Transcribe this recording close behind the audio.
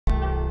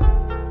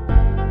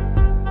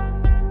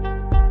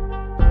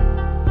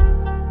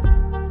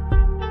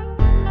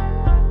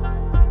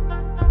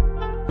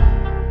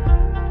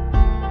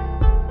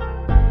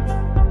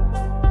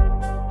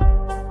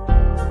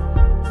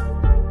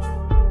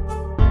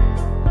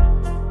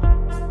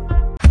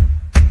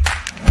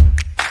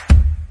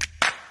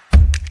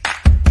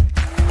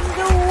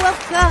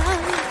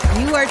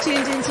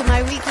tuned into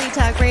my weekly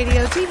talk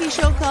radio TV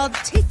show called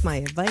Take My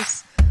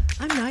Advice.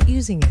 I'm not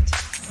using it.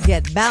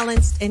 Get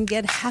balanced and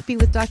get happy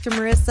with Dr.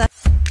 Marissa.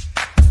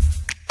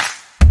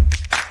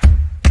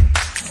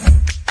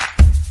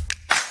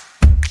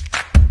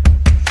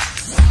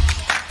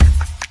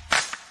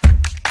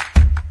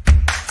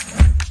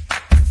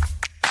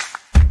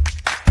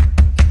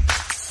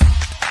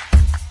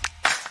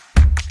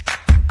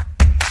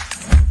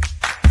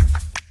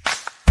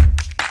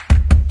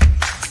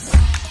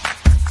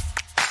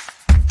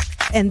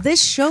 And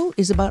this show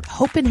is about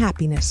hope and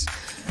happiness.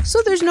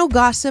 So there's no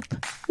gossip,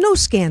 no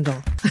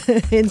scandal.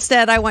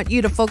 Instead, I want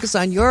you to focus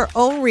on your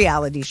own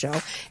reality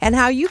show and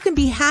how you can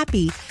be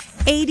happy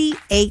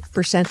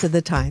 88% of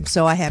the time.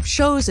 So I have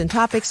shows and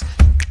topics.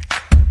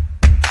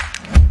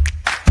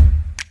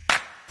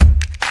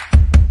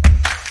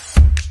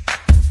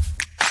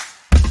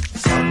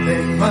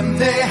 Sunday,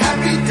 Monday,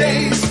 happy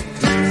days.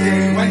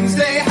 Tuesday,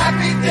 Wednesday,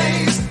 happy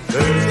days.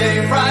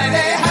 Thursday,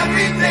 Friday,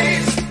 happy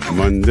days.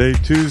 Monday,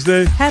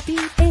 Tuesday, Happy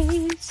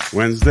days.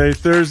 Wednesday,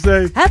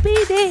 Thursday, Happy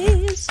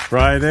days.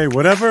 Friday,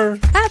 whatever.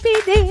 Happy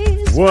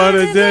days. What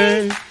a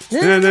day.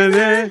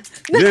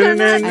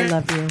 I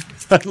love you.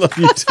 I love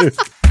you too.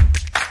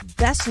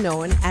 Best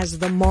known as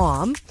the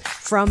mom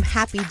from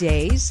Happy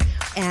Days,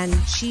 and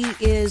she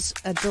is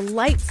a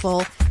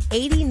delightful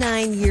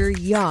 89-year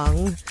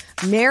young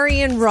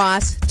Marion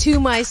Ross to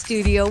my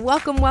studio.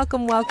 Welcome,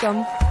 welcome,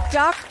 welcome.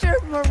 Dr.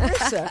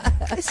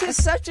 Marissa, this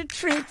is such a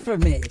treat for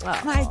me.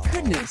 Oh. My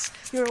goodness,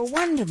 you're a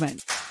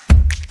wonderment.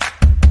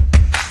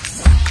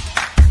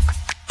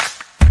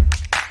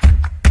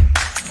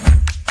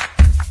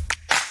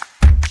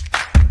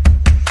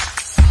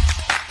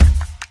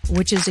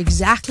 Which is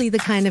exactly the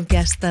kind of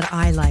guest that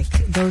I like.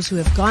 Those who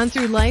have gone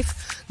through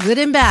life, good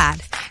and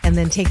bad, and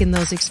then taken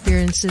those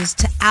experiences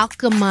to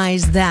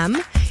alchemize them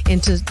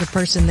into the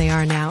person they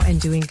are now and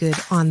doing good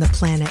on the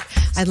planet.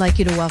 I'd like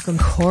you to welcome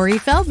Corey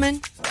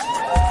Feldman.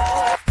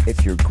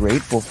 If you're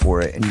grateful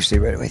for it and you say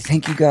right away,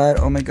 thank you, God.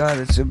 Oh, my God,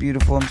 it's so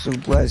beautiful. I'm so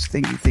blessed.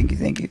 Thank you, thank you,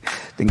 thank you.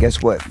 Then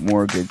guess what?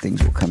 More good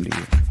things will come to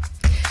you.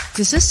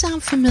 Does this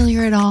sound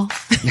familiar at all?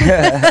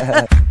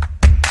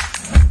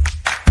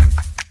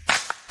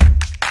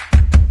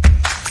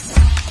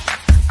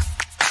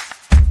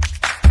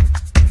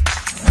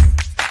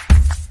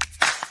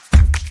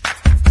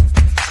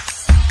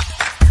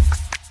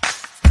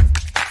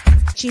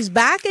 She's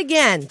back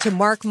again to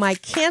mark my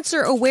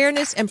Cancer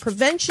Awareness and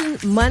Prevention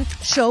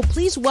Month show.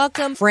 Please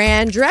welcome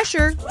Fran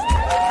Drescher.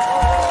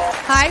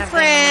 Hi,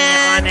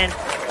 Fran. And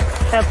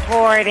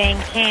supporting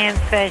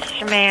cancer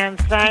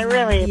schmance. I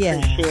really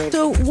appreciate it.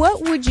 So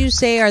what would you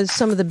say are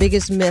some of the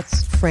biggest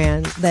myths,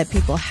 Fran, that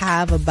people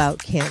have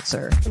about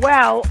cancer?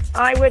 Well,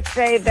 I would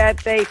say that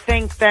they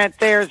think that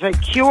there's a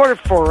cure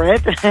for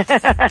it.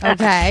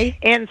 Okay.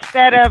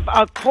 Instead of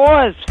a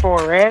cause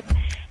for it.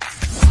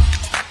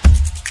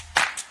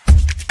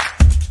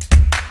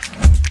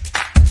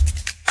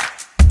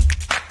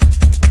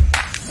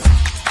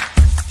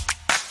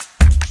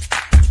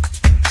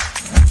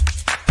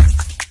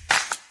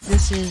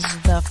 This is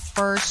the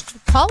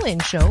first call-in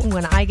show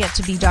when I get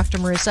to be Dr.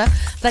 Marissa,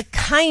 the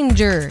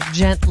kinder,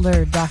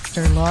 gentler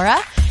Dr. Laura.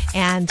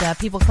 And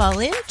people call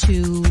in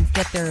to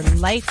get their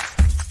life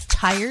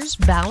tires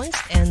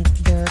balanced and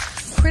their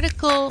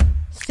critical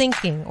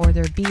thinking or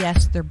their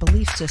BS, their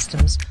belief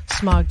systems,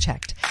 smog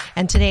checked.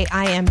 And today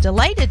I am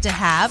delighted to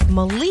have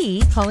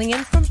Malie calling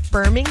in from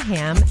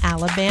Birmingham,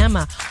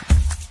 Alabama.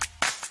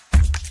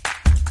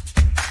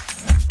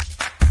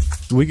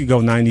 We could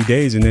go 90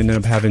 days and end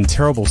up having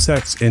terrible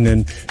sex. And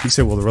then you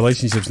say, well, the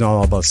relationship's not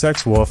all about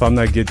sex. Well, if I'm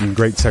not getting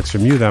great sex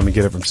from you, then I'm going to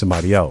get it from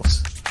somebody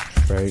else.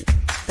 Right?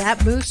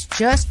 That moose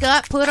just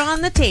got put on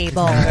the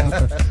table.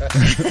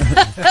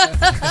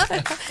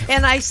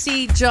 And I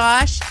see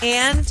Josh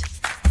and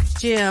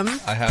Jim.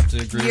 I have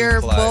to agree You're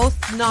with Clyde.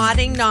 both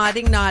nodding.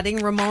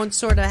 Ramon's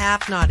sort of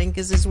half nodding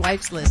because his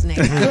wife's listening.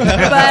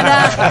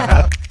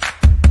 But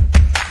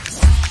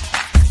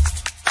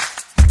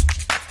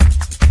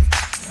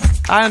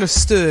I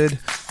understood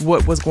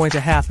what was going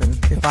to happen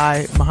if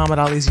Muhammad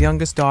Ali's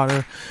youngest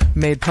daughter,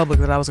 made public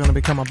that I was going to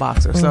become a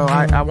boxer. So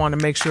I wanted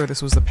to make sure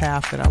this was the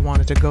path that I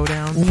wanted to go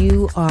down.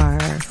 You are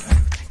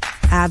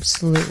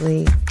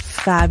absolutely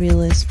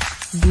fabulous,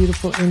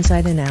 beautiful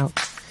inside and out.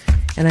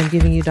 And I'm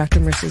giving you Dr.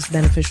 Marissa's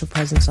Beneficial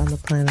Presence on the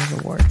Planet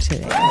Award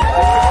today.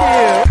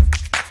 Thank you.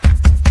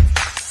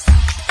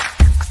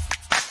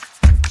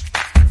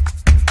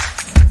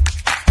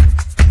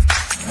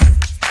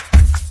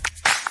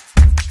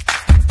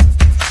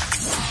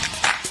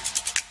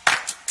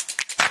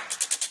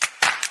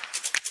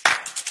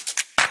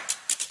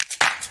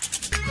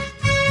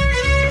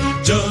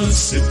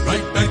 Just sit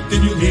right back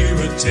and you'll hear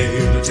a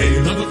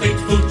tale of a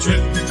fateful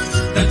trip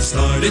that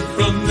started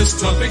from this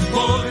tropic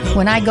point.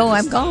 When I go,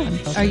 I'm gone.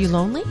 Are you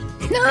lonely?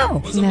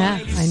 No. Nah,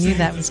 I knew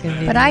that was going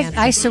to be But the I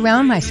answer.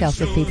 surround myself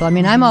with people. I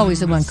mean, I'm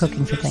always the one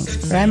cooking for things.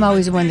 But I'm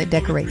always the one that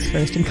decorates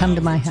first and come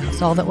to my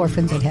house. All the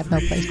orphans that have no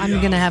place. I'm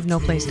going to have no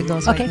place to go,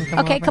 so I can come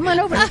over. Come on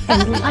over.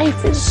 And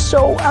life is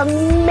so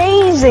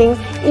amazing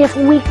if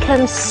we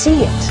can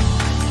see it.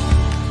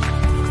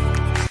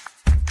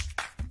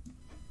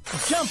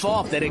 Get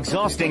off that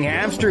exhausting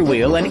hamster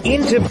wheel and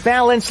into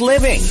balanced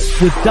living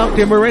with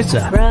Dr.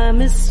 Marissa.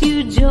 Promise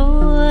you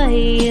joy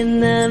in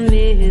the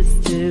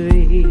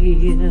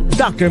mystery.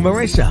 Dr.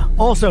 Marissa,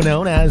 also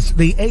known as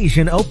the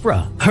Asian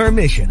Oprah. Her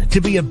mission, to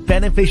be a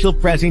beneficial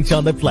presence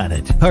on the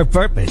planet. Her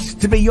purpose,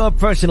 to be your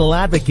personal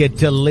advocate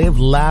to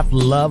live, laugh,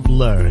 love,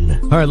 learn.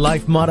 Her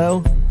life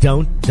motto,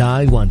 don't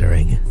die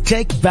wondering.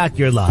 Take back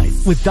your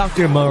life with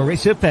Dr.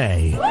 Marissa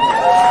Pay.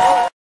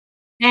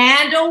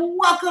 And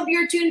welcome.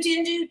 You're tuned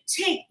in to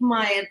Take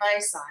My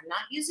Advice on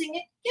Not Using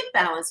It. Get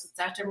Balance with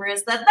Dr.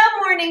 Marissa, the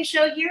morning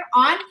show here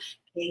on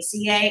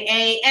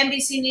KCAA,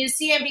 NBC News,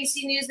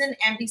 CNBC News, and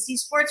NBC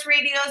Sports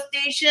Radio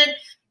Station,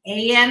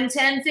 AM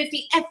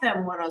 1050,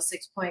 FM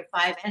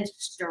 106.5, and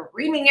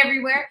streaming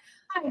everywhere.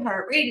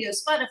 iHeartRadio,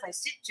 Spotify,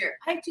 Stitcher,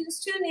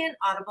 iTunes, TuneIn,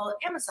 Audible,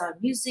 Amazon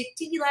Music,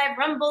 TV Live,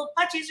 Rumble,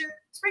 Podchaser,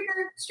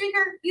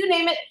 Spreaker, you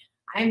name it.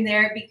 I'm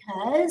there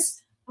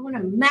because I want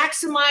to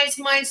maximize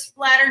my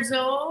splatter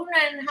zone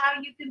and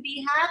how you can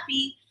be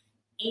happy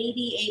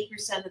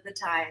 88% of the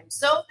time.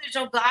 So there's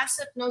no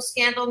gossip, no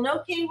scandal, no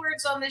K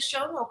words on this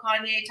show, no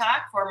Kanye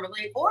talk,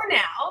 formerly or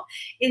now.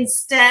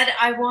 Instead,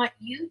 I want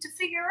you to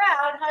figure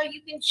out how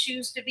you can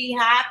choose to be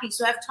happy.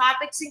 So I have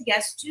topics and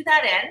guests to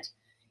that end,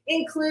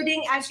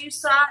 including, as you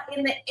saw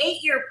in the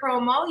 8-year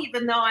promo,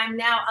 even though I'm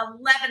now 11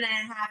 and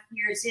a half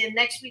years in,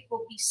 next week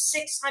will be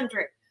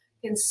 600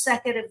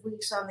 consecutive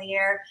weeks on the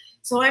air.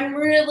 So I'm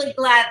really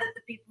glad that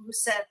the people who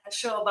said a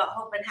show about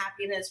hope and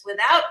happiness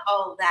without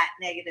all that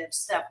negative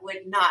stuff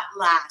would not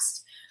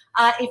last.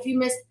 If you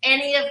missed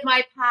any of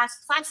my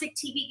past classic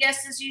TV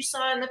guests, as you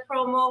saw in the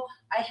promo,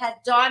 I had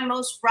Don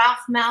Most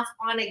Ralph Mouth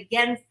on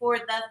again for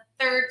the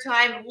 3rd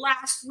time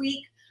last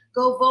week.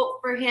 Go vote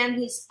for him.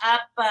 He's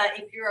up.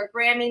 If you're a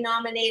Grammy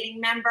nominating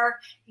member,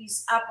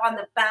 he's up on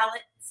the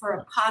ballot for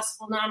a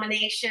possible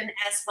nomination,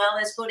 as well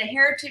as go to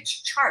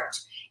Heritage Chart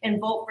and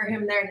vote for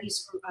him there.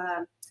 He's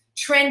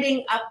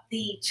trending up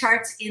the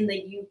charts in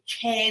the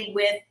UK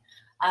with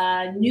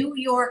New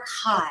York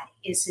High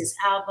is his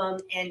album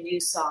and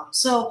new song.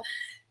 So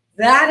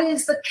that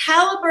is the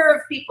caliber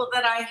of people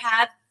that I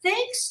have,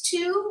 thanks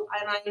to,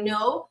 and I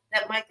know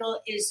that Michael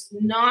is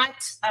not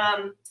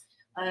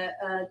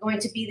going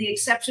to be the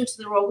exception to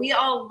the rule. We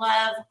all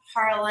love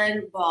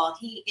Harlan Ball.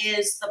 He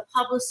is the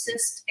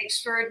publicist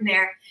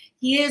extraordinaire.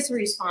 He is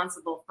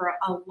responsible for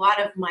a lot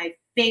of my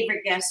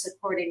favorite guests,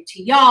 according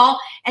to y'all.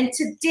 And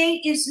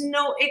today is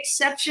no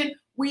exception.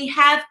 We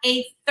have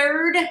a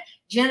 3rd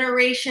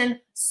generation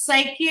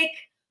psychic,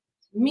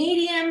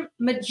 medium,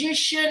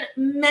 magician,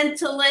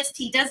 mentalist.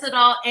 He does it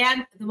all.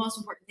 And the most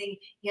important thing,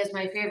 he has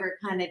my favorite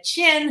kind of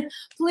chin.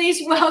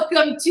 Please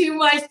welcome to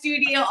my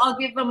studio. I'll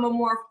give him a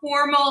more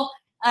formal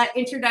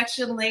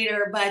introduction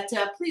later, but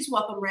please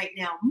welcome right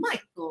now,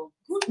 Michael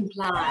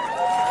Glutenplan.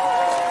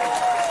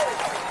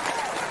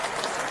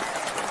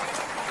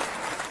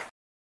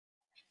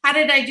 How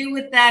did I do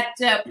with that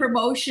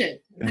promotion?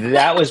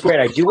 That was great.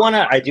 I do want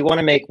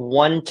to make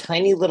one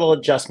tiny little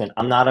adjustment.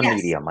 I'm not a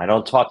medium. I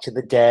don't talk to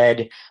the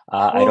dead.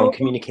 I don't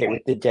communicate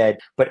with the dead.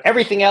 But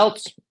everything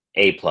else,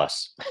 A+.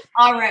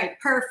 All right,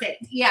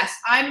 perfect. Yes,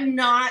 I'm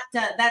not.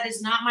 That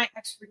is not my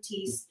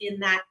expertise in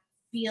that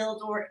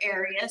field or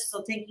area.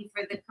 So thank you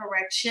for the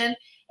correction.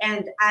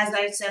 And as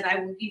I said, I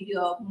will give you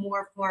a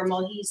more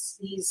formal.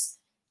 He's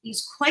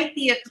quite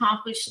the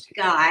accomplished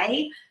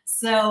guy.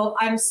 So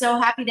I'm so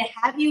happy to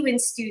have you in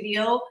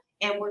studio.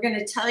 And we're going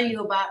to tell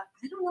you about,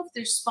 I don't know if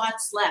there's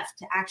spots left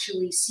to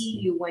actually see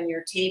you when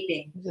you're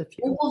taping.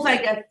 We'll find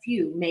a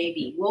few,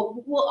 maybe.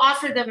 We'll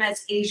offer them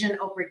as Asian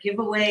Oprah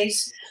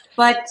giveaways.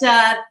 But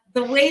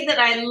the way that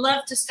I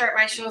love to start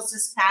my shows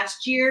this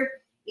past year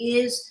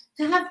is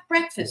to have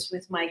breakfast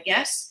with my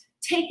guests,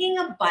 taking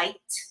a bite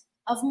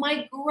of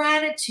my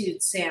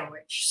gratitude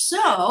sandwich.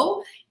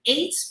 So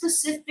 8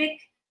 specific,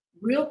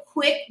 real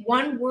quick,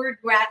 1-word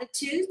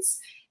gratitudes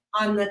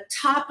on the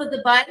top of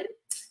the button.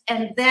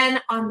 And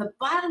then on the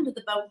bottom of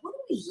the button, what do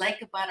we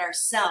like about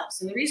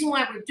ourselves? And the reason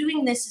why we're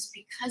doing this is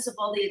because of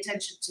all the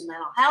attention to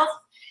mental health.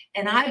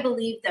 And I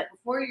believe that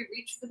before you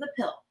reach for the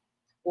pill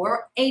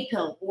or a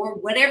pill or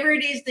whatever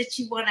it is that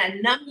you want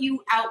to numb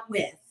you out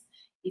with,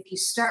 if you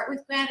start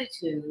with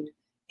gratitude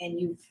and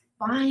you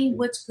find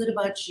what's good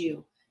about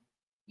you,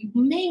 you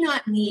may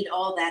not need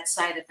all that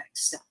side effect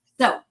stuff.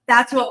 So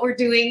that's what we're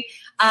doing.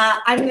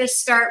 I'm going to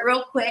start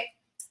real quick.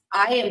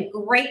 I am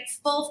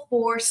grateful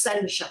for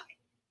sunshine.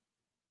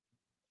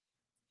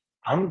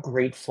 I'm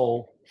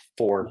grateful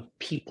for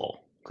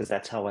people because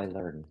that's how I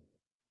learn.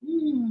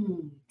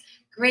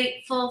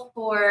 Grateful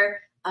for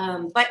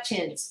butt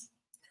chins.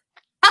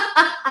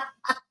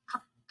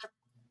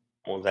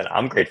 Well, then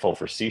I'm grateful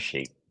for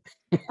sushi.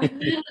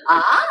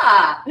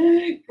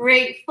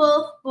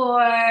 Grateful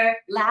for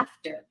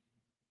laughter.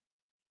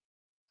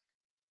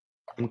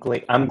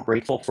 I'm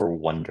grateful for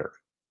wonder.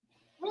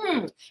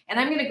 And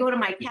I'm going to go to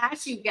my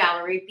cashew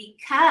gallery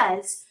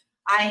because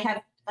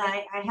I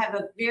have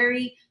a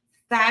very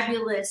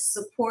fabulous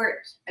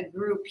support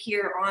group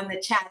here on the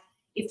chat.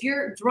 If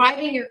you're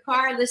driving your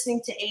car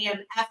listening to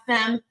AM,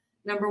 FM,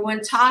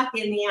 #1 talk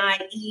in the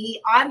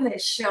IE on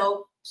this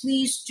show,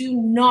 please do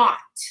not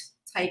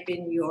type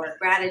in your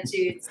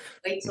gratitudes.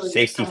 Wait till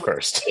Safety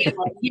first.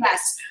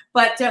 Yes,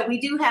 but we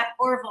do have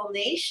Orville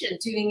Nation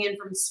tuning in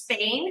from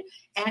Spain,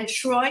 and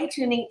Troy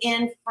tuning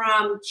in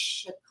from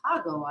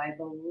Chicago, I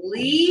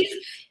believe.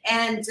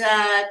 And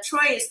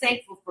Troy is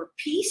thankful for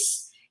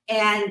peace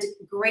and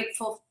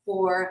grateful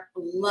for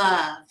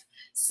love.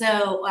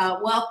 So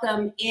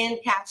welcome in,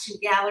 Caption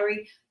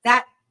Gallery.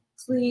 That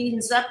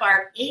cleans up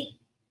our 8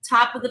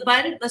 top of the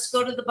button. Let's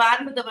go to the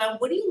bottom of the button.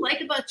 What do you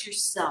like about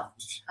yourself,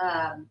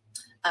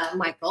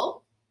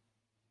 Michael?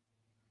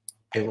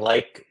 I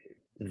like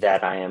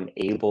that I am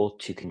able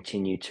to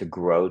continue to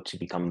grow to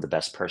become the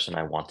best person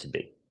I want to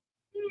be.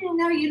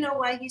 Now you know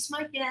why he's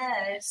my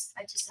guest.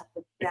 I just have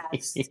the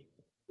best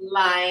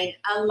line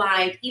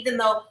aligned, even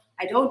though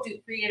I don't do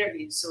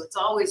pre-interviews, so it's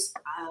always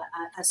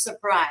a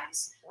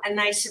surprise, a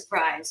nice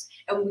surprise.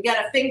 And we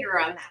got a finger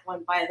on that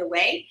one, by the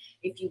way.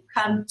 If you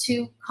come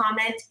to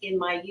comment in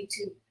my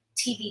YouTube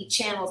TV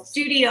channel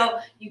studio,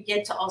 you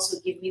get to also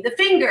give me the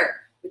finger,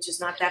 which is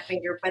not that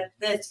finger, but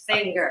this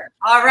finger.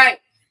 All right.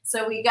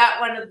 So we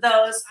got one of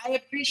those. I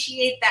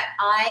appreciate that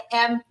I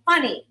am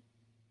funny.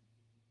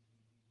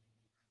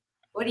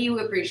 What do you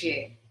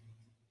appreciate?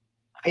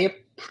 I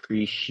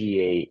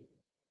appreciate,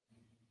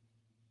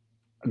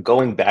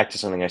 going back to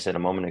something I said a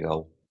moment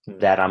ago,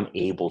 that I'm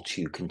able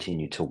to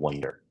continue to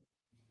wonder,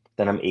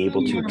 that I'm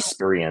able to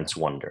experience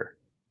wonder.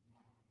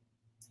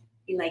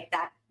 You like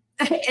that?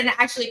 And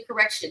actually,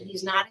 correction,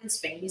 he's not in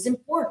Spain. He's in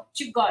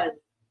Portugal.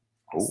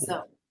 Ooh.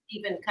 So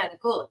even kind of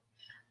cool.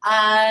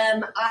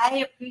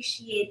 I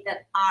appreciate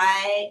that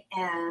I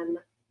am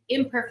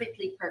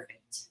imperfectly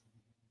perfect.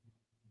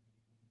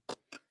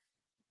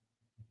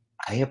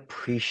 I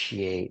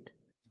appreciate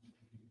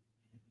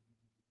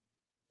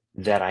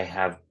that I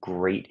have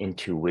great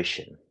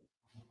intuition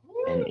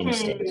and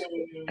instinct,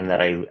 and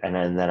that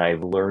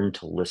I've learned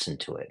to listen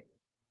to it.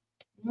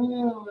 I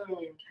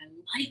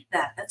like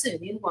that. That's a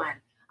new one.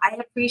 I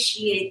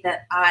appreciate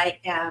that I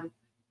am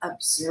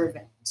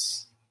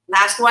observant.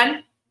 Last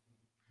one.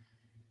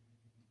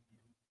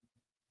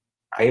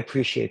 I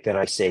appreciate that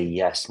I say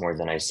yes more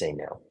than I say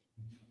no.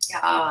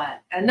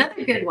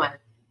 Another good one.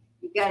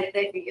 You guys,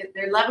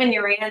 they're loving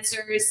your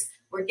answers.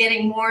 We're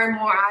getting more and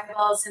more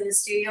eyeballs in the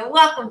studio.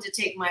 Welcome to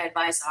Take My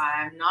Advice.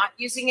 I'm not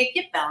using a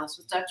gift balance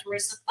with Dr.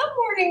 Marissa, the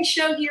morning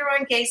show here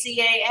on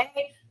KCAA,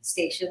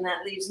 station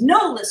that leaves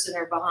no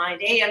listener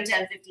behind. AM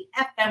 1050,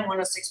 FM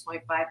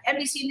 106.5,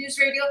 NBC News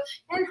Radio,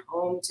 and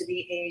home to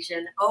the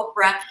Asian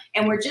Oprah.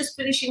 And we're just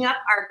finishing up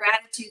our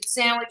gratitude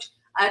sandwich.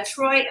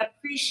 Troy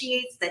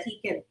appreciates that he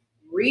can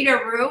read a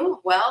room.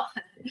 Well,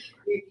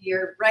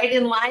 you're right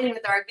in line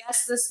with our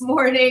guest this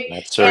morning.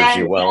 That serves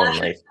you well in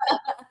life.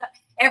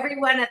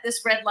 Everyone at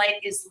this red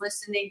light is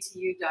listening to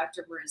you,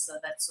 Dr. Marissa.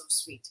 That's so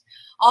sweet.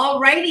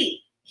 All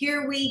righty,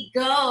 here we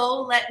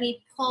go. Let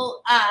me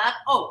pull up.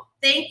 Oh,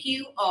 thank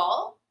you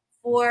all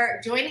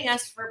for joining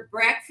us for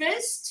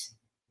breakfast.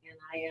 And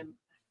I am...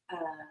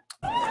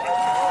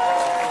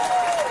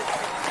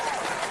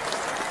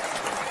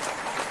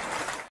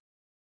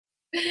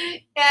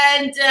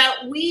 And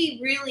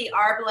we really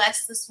are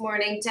blessed this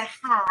morning to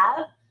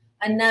have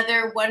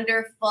another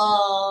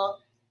wonderful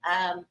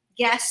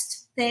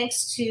guest,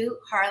 thanks to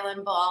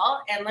Harlan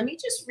Ball. And let me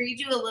just read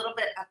you a little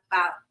bit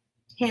about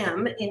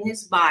him in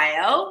his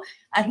bio.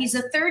 He's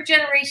a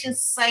third-generation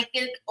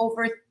psychic,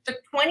 over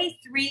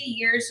 23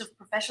 years of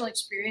professional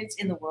experience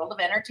in the world of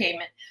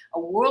entertainment, a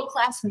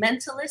world-class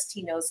mentalist.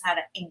 He knows how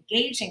to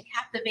engage and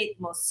captivate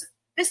the most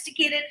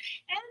sophisticated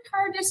and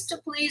hardest to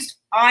please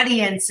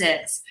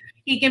audiences.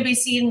 He can be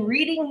seen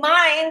reading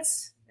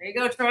minds, there you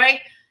go, Troy,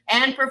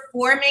 and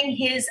performing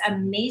his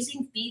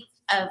amazing feats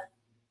of,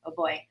 oh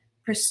boy,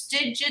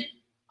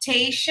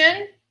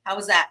 prestigitation. How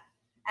was that?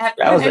 That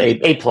was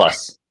A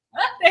plus.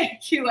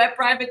 Thank you. At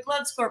private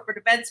clubs, corporate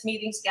events,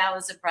 meetings,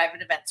 galas, and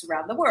private events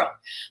around the world.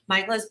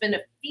 Michael has been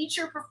a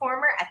feature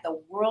performer at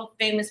the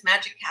world-famous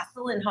Magic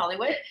Castle in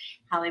Hollywood,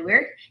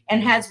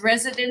 and has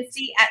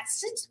residency at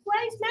Six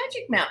Flags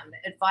Magic Mountain,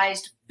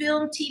 advised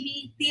film,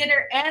 TV,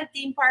 theater, and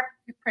theme park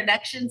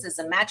productions as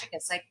a magic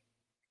and psychic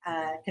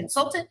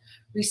consultant,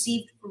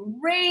 received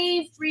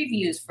rave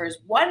reviews for his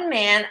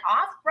one-man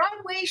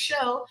off-Broadway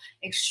show,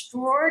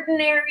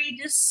 Extraordinary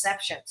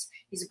Deceptions.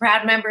 He's a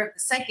proud member of the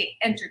Psychic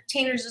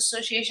Entertainers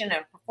Association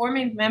and a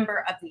performing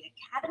member of the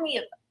Academy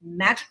of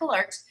Magical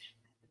Arts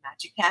at the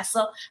Magic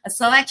Castle. A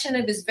selection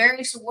of his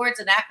various awards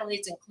and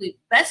accolades include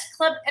Best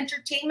Club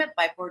Entertainment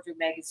by Boardroom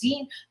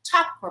Magazine,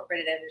 Top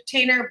Corporate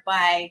Entertainer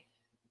by,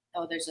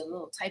 oh, there's a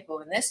little typo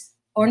in this,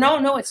 or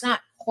no, it's not.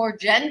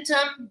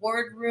 Corgentum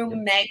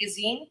Boardroom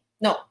Magazine.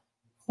 No,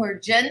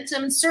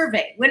 Corgentum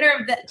Survey. Winner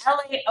of the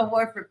LA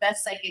Award for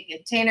Best Psychic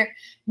Entertainer.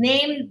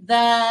 Named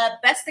the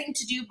best thing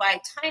to do by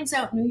Times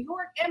Out New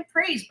York and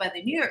praised by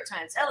the New York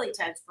Times, LA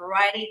Times,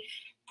 Variety,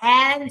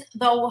 and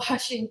the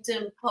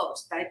Washington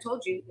Post. I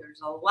told you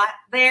there's a lot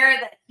there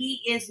that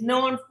he is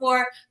known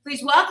for.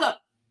 Please welcome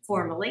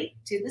formally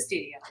to the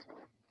studio,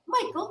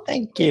 Michael.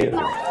 Thank you.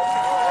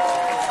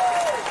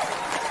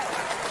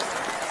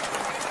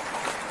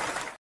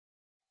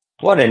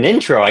 What an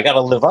intro. I got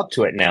to live up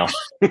to it now.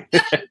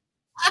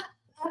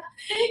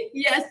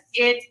 Yes,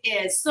 it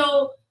is.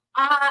 So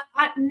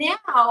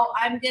now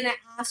I'm going to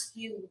ask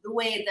you the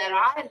way that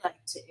I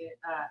like to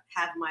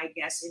have my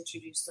guests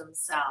introduce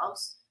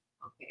themselves.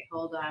 Okay,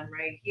 hold on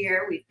right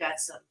here. We've got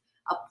some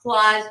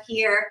applause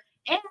here.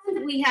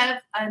 And we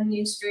have a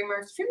new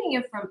streamer streaming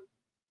in from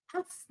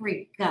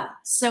Africa.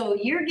 So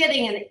you're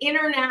getting an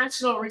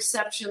international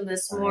reception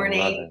this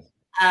morning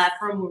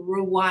from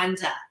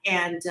Rwanda.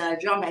 And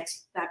John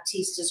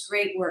Baptiste does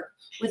great work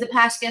with a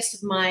past guest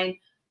of mine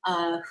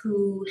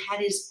who had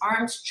his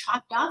arms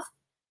chopped off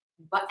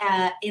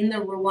in the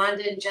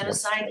Rwandan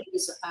genocide. He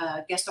was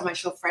a guest on my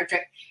show,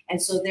 Frederick.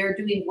 And so they're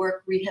doing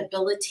work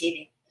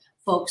rehabilitating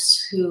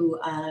folks who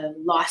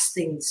lost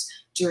things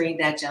during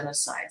that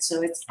genocide.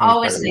 So it's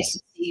always nice to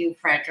see you,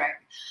 Frederick.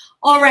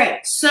 All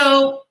right,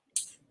 so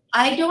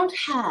I don't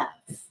have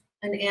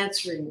an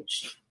answering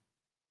machine.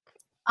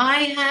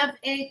 I have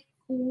a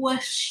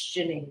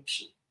questioning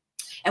machine.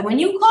 And when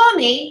you call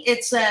me,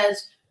 it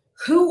says,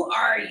 who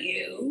are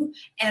you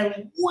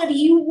and what do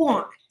you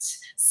want?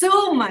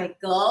 So,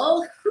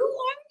 Michael, who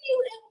are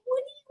you and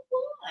what do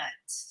you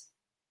want?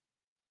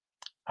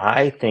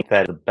 I think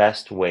that's the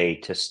best way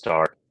to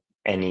start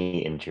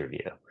any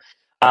interview.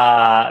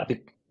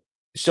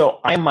 So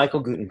I'm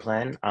Michael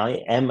Glutenplan.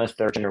 I am a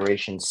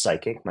third-generation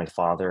psychic. My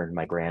father and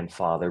my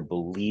grandfather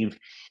believe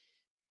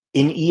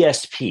in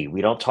ESP.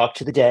 We don't talk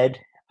to the dead.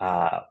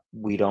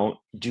 We don't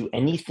do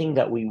anything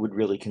that we would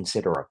really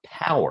consider a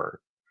power.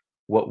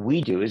 What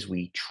we do is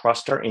we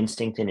trust our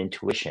instinct and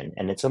intuition,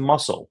 and it's a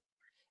muscle.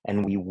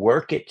 And we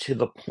work it to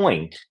the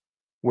point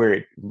where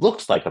it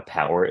looks like a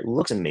power. It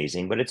looks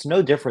amazing, but it's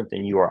no different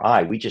than you or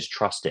I. We just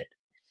trust it.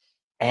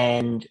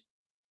 And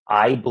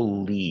I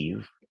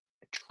believe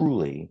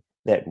truly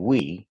that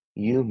we,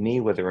 you,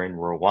 me, whether in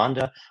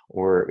Rwanda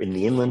or in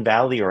the Inland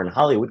Valley or in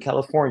Hollywood,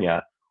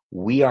 California,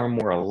 we are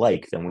more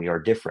alike than we are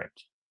different.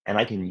 And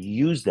I can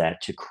use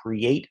that to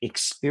create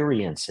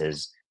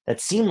experiences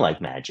that seem like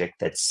magic,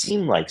 that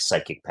seem like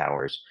psychic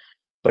powers,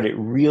 but it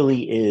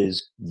really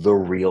is the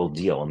real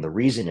deal. And the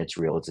reason it's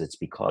real is it's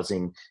because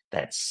in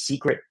that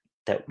secret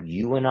that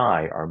you and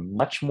I are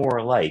much more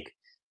alike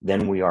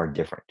than we are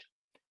different.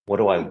 What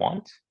do I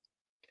want?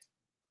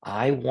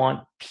 I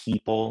want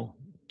people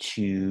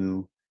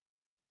to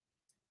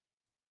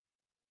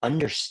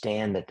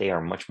understand that they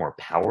are much more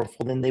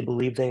powerful than they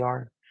believe they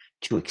are,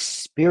 to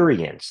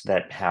experience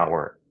that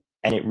power.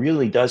 And it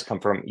really does come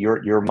from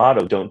your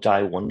motto, don't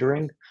die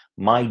wondering.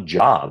 My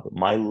job,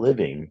 my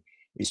living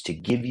is to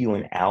give you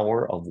an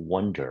hour of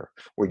wonder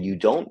where you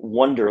don't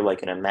wonder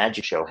like in a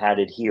magic show, how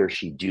did he or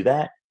she do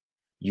that?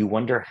 You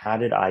wonder, how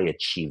did I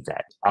achieve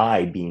that?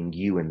 I being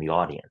you in the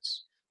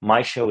audience.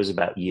 My show is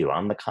about you.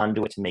 I'm the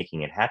conduit to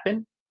making it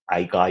happen.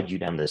 I guide you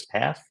down this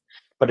path.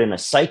 But in a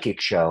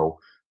psychic show,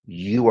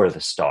 you are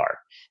the star.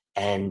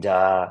 And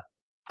I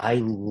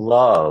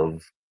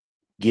love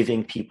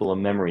giving people a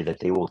memory that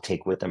they will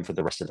take with them for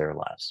the rest of their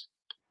lives.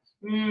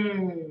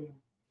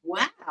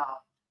 Wow.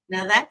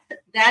 Now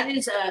that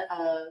is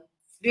a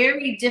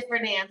very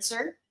different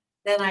answer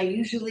than I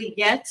usually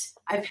get.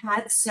 I've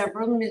had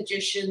several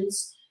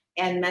magicians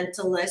and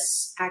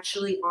mentalists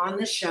actually on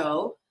the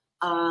show.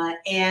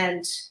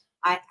 And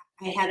I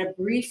had a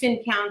brief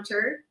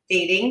encounter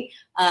dating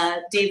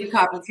David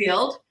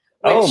Copperfield.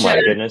 Oh my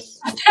goodness.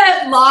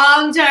 A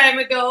long time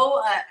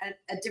ago,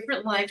 a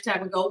different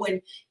lifetime ago when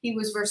he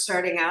was first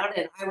starting out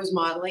and I was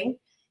modeling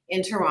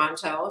in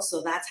Toronto.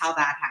 So that's how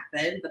that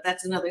happened. But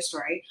that's another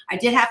story. I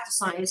did have to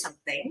sign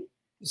something.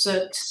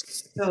 So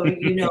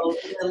you know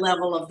the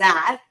level of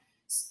that,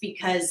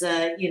 because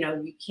you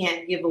know, you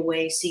can't give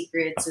away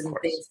secrets and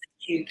things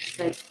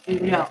that you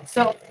know.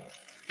 So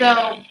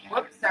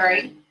whoops,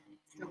 sorry.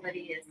 Somebody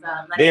is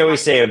they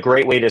always say a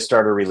great way to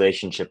start a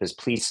relationship is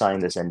please sign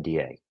this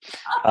NDA.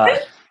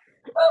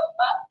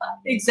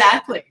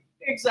 Exactly.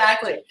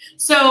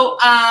 So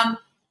I'm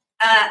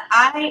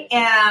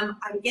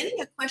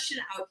getting a question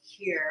out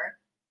here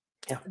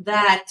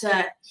that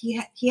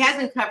he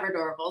hasn't covered,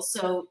 Orville.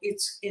 So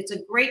it's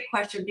a great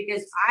question,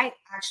 because I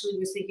actually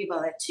was thinking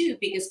about that too,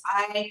 because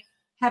I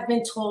have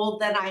been told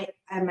that I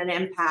am an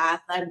empath.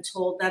 I'm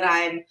told that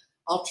I'm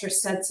ultra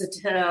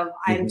sensitive.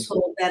 I'm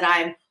told that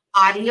I'm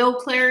audio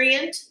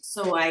clairvoyant,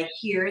 so I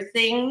hear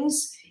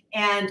things.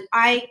 And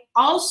I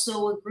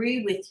also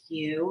agree with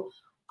you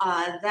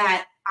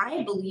that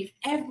I believe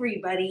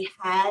everybody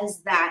has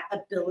that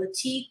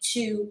ability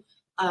to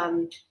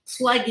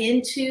plug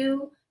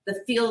into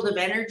the field of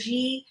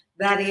energy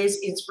that is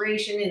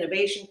inspiration,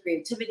 innovation,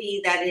 creativity,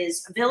 that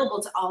is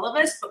available to all of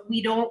us, but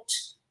we don't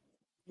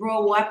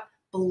grow up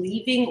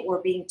believing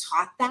or being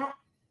taught that.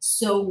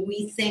 So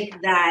we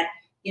think that,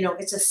 you know,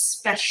 it's a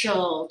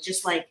special,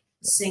 just like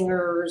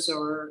singers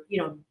or, you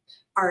know,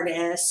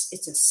 artists,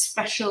 it's a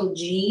special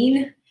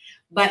gene.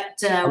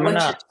 But I'm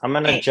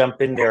gonna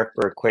jump in there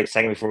for a quick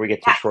second before we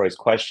get to Troy's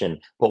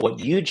question. But what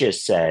you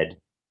just said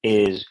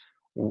is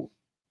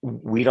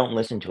we don't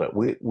listen to it.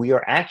 We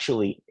are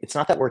actually, it's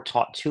not that we're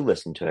taught to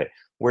listen to it.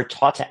 we're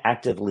taught to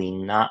actively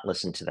not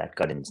listen to that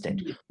gut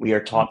instinct. We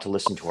are taught to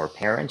listen to our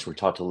parents. We're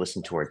taught to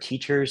listen to our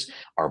teachers,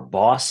 our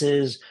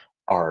bosses,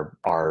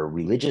 our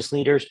religious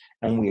leaders,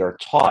 and we are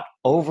taught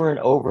over and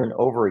over and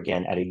over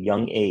again at a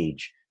young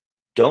age,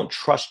 don't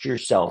trust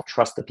yourself,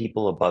 trust the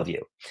people above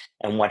you.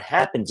 And what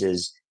happens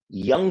is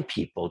young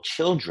people,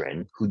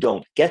 children who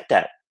don't get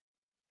that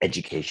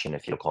education,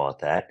 if you'll call it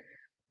that,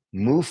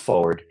 move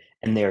forward,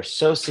 and they're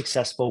so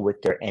successful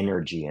with their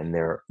energy and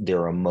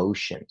their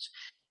emotions.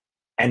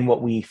 And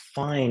what we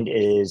find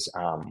is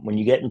when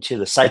you get into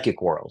the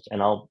psychic world,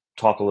 and I'll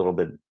talk a little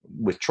bit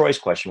with Troy's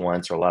question, we'll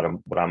answer a lot of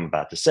what I'm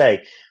about to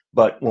say.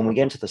 But when we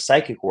get into the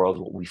psychic world,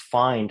 what we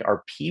find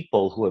are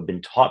people who have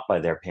been taught by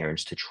their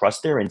parents to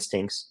trust their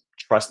instincts,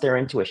 trust their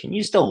intuition.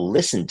 You still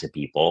listen to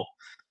people,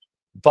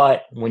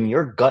 but when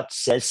your gut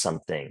says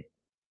something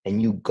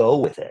and you go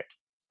with it,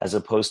 as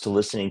opposed to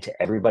listening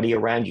to everybody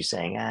around you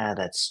saying,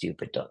 that's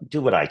stupid, don't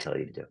do what I tell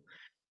you to do.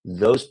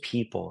 Those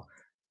people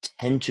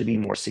tend to be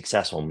more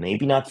successful,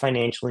 maybe not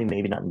financially,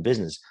 maybe not in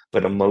business,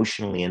 but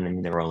emotionally and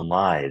in their own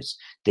lives.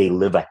 They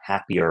live a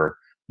happier,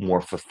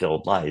 more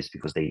fulfilled lives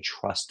because they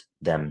trust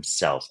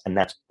themselves. And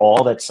that's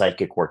all that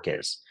psychic work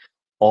is.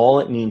 All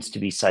it means to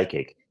be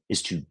psychic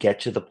is to get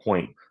to the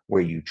point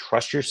where you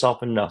trust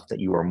yourself enough that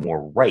you are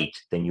more right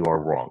than you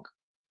are wrong.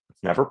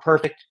 It's never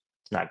perfect.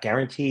 It's not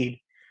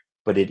guaranteed,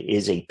 but it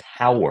is a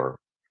power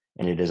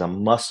and it is a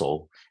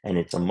muscle, and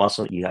it's a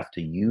muscle that you have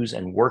to use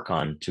and work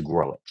on to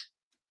grow it.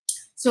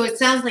 So it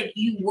sounds like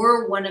you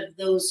were one of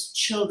those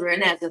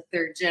children as a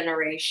third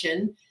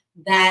generation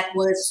that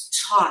was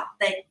taught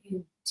that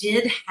you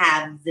did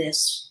have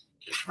this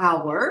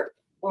power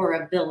or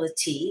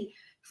ability.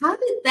 How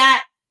did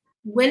that,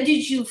 when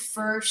did you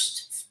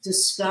first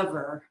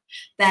discover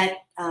that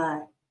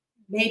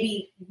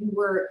maybe you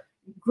were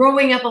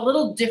growing up a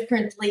little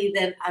differently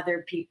than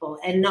other people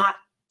and not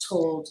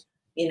told,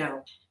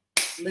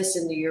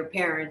 listen to your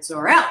parents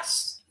or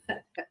else?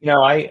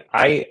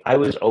 I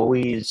was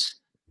always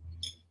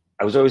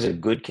a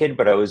good kid,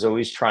 but I was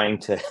always trying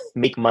to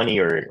make money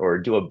or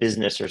do a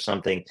business or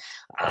something.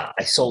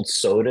 I sold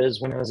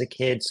sodas when I was a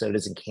kid,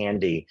 sodas and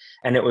candy.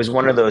 And it was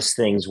one of those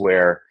things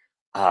where,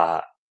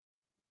 why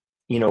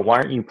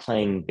aren't you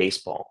playing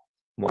baseball?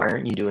 Why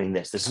aren't you doing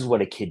this? This is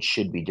what a kid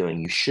should be doing.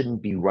 You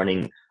shouldn't be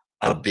running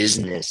a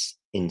business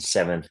in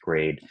 7th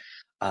grade.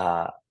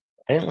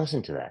 I didn't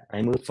listen to that.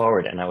 I moved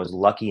forward, and I was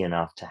lucky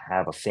enough to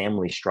have a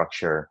family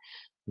structure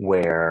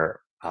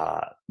where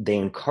they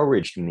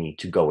encouraged me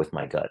to go with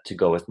my gut, to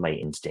go with my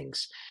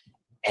instincts.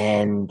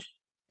 And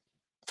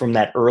from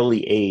that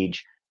early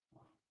age,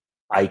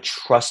 I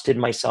trusted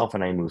myself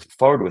and I moved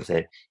forward with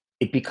it.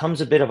 It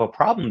becomes a bit of a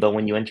problem, though,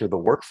 when you enter the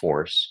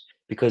workforce,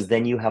 because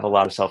then you have a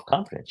lot of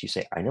self-confidence. You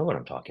say, I know what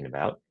I'm talking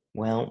about.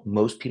 Well,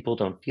 most people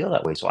don't feel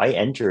that way. So I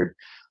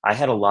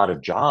had a lot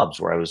of jobs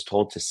where I was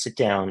told to sit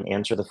down,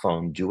 answer the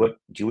phone, do what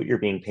you're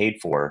being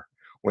paid for.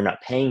 We're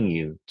not paying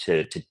you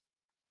to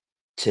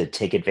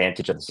take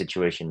advantage of the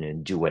situation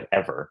and do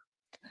whatever.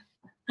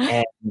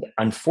 And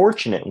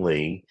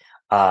unfortunately,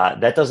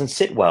 that doesn't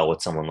sit well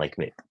with someone like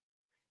me.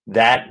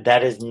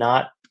 That is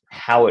not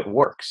how it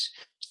works.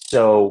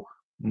 So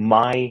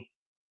my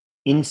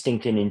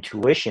instinct and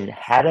intuition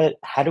had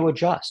to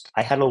adjust.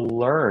 I had to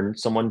learn.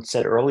 Someone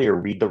said earlier,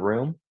 read the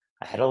room.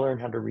 I had to learn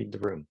how to read the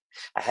room.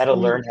 I had to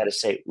learn how to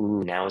say,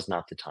 ooh, now is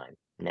not the time.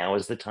 Now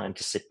is the time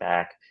to sit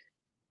back,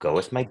 go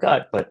with my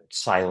gut, but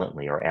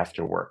silently or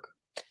after work.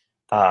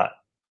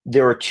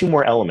 There are 2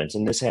 more elements,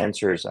 and this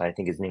answers, I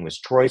think his name was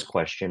Troy's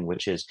question,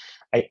 which is,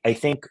 I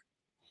think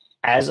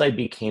as I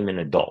became an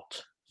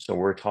adult, so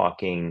we're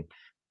talking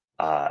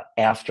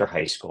after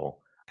high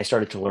school, I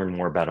started to learn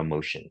more about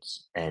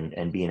emotions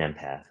and be an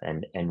empath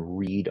and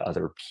read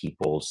other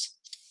people's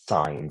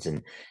signs.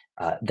 And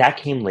that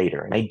came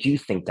later. And I do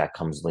think that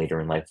comes later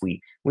in life.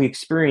 We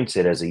experience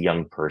it as a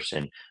young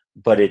person,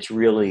 but it's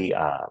really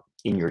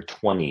in your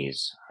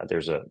 20s.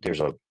 There's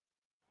a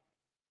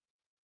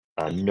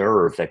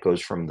nerve that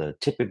goes from the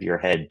tip of your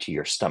head to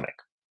your stomach.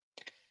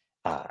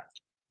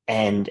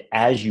 And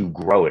as you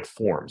grow, it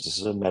forms. This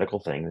is a medical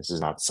thing. This is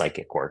not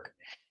psychic work.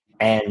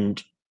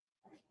 And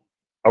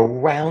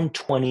around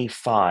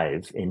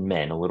 25 in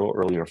men, a little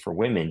earlier for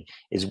women,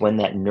 is when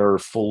that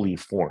nerve fully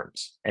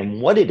forms.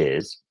 And what it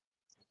is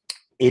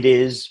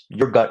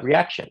your gut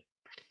reaction.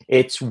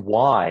 It's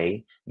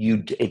why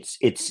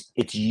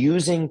it's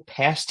using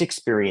past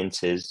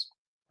experiences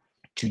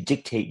to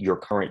dictate your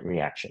current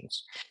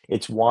reactions.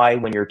 It's why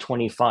when you're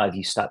 25,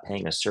 you stop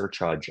paying a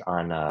surcharge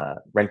on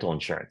rental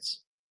insurance.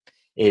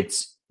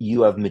 It's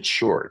you have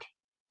matured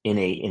in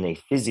a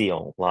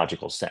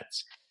physiological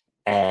sense.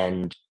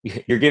 And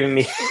you're giving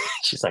me,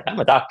 she's like, I'm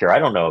a doctor. I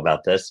don't know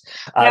about this.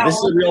 This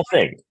is a real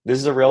thing. This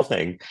is a real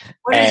thing.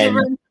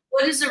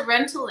 What is a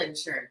rental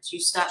insurance? You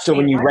stop. So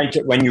when you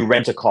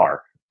rent a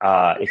car,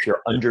 if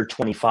you're under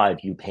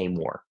 25, you pay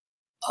more.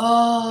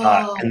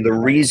 Oh. And the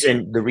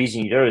reason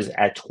you do is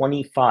at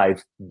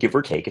 25, give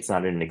or take, it's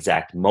not an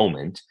exact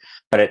moment,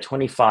 but at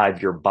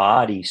 25, your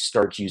body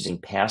starts using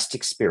past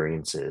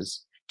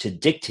experiences to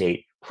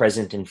dictate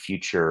present and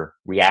future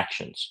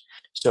reactions.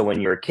 So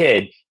when you're a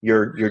kid,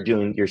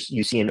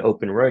 you see an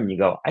open road and you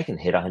go, I can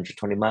hit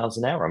 120 miles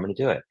an hour. I'm going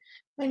to do it.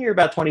 And you're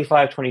about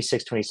 25,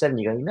 26, 27.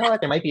 You go, you know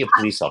what? There might be a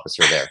police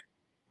officer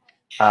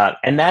there.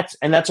 And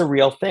that's a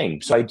real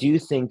thing. So I do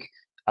think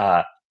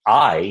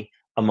I,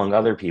 among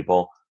other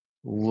people,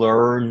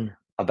 learn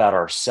about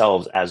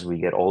ourselves as we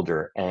get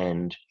older.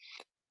 And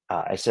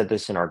I said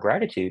this in our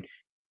gratitude.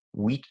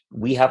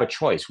 We have a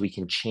choice. We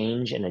can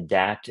change and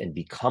adapt and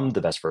become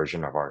the best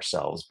version of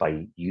ourselves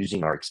by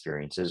using our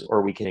experiences,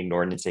 or we can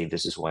ignore it and say,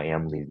 this is who I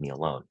am, leave me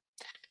alone.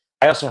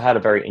 I also had a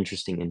very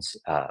interesting,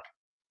 I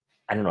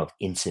don't know if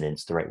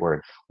incident's the right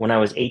word. When I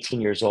was 18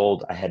 years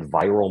old, I had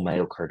viral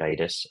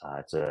myocarditis.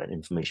 It's an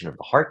inflammation of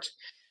the heart.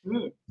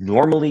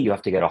 Normally, you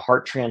have to get a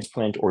heart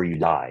transplant or you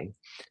die.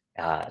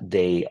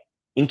 They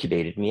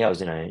incubated me. I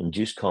was in an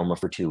induced coma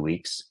for 2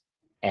 weeks.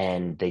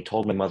 And they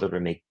told my mother to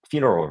make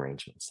funeral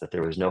arrangements, that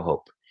there was no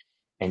hope.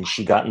 And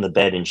she got in the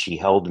bed and she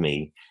held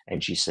me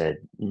and she said,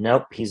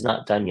 nope, he's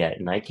not done yet.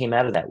 And I came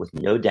out of that with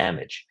no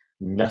damage.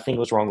 Nothing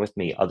was wrong with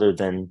me other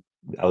than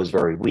I was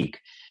very weak.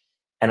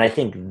 And I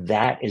think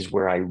that is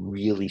where I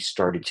really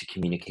started to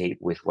communicate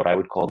with what I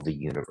would call the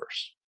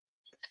universe.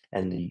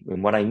 And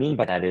what I mean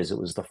by that is it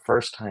was the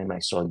first time I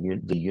saw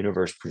the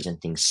universe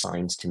presenting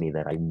signs to me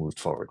that I moved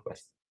forward with.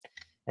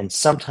 And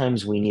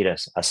sometimes we need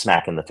a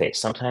smack in the face.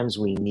 Sometimes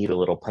we need a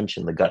little punch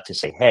in the gut to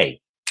say,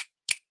 hey,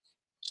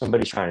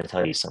 somebody's trying to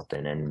tell you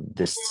something. And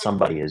this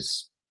somebody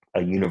is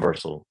a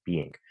universal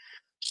being.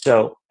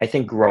 So I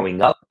think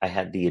growing up, I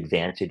had the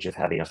advantage of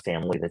having a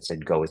family that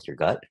said, go with your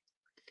gut.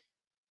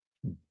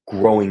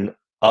 Growing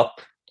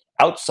up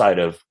outside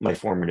of my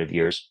formative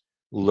years,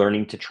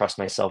 learning to trust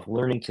myself,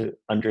 learning to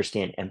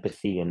understand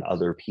empathy and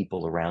other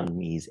people around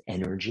me's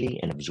energy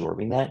and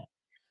absorbing that.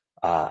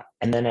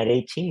 And then at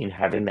 18,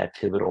 having that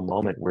pivotal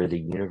moment where the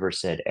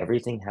universe said,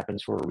 everything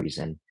happens for a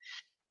reason.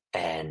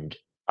 And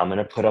I'm going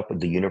to put up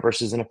with the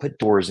universe is going to put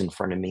doors in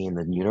front of me and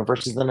the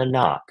universe is going to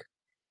knock.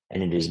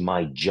 And it is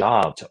my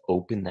job to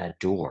open that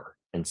door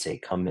and say,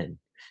 come in.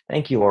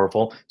 Thank you,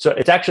 Orville. So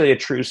it's actually a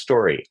true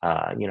story.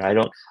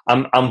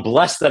 I'm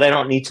blessed that I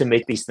don't need to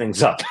make these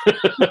things up.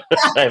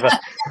 I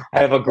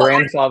have a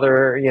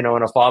grandfather,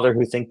 and a father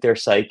who think they're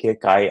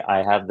psychic.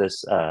 I have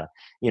this,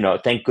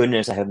 thank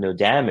goodness I have no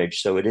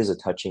damage. So it is a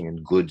touching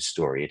and good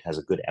story. It has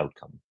a good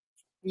outcome.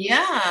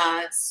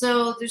 Yeah.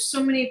 So there's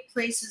so many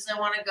places I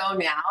want to go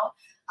now.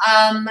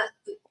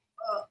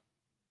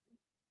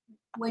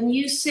 When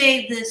you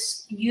say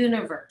this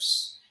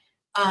universe,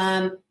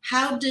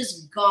 how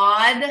does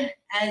God,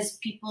 as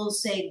people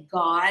say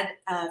God,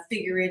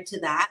 figure into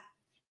that?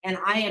 And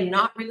I am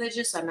not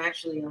religious. I'm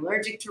actually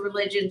allergic to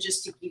religion,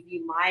 just to give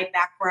you my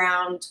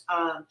background.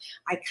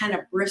 I kind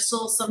of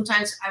bristle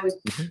sometimes. I was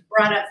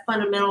brought up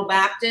fundamental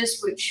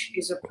Baptist, which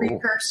is a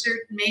precursor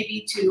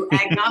maybe to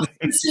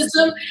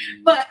agnosticism.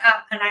 But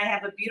and I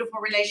have a beautiful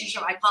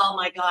relationship. I call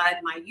my God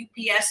my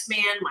UPS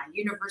man, my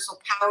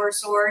universal power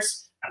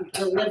source, who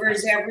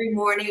delivers every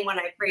morning when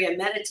I pray and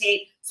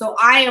meditate. So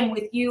I am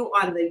with you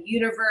on the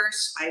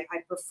universe. I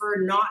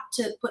prefer not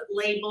to put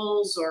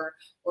labels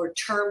or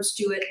terms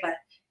to it, but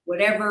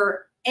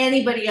whatever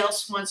anybody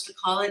else wants to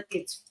call it,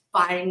 it's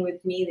fine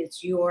with me.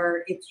 It's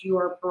your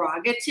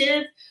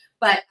prerogative.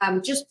 But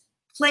just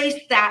place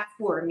that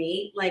for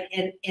me,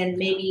 and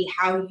maybe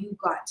how you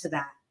got to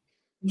that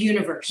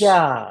universe.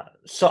 Yeah.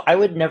 So I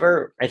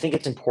think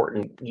it's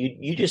important.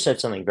 You just said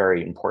something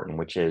very important,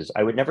 which is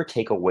I would never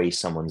take away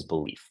someone's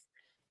belief.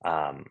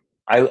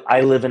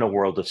 I live in a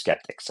world of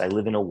skeptics. I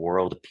live in a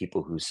world of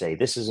people who say,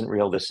 this isn't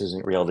real, this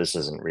isn't real, this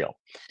isn't real.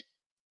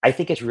 I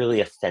think it's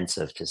really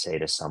offensive to say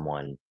to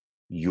someone,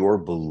 your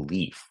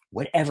belief,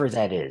 whatever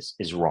that is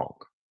wrong.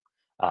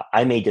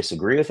 I may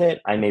disagree with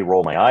it. I may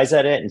roll my eyes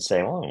at it and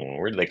say, oh,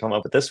 where did they come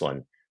up with this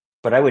one?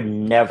 But I would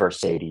never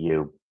say to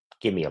you,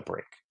 give me a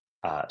break.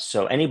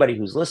 So anybody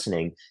who's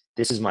listening,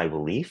 this is my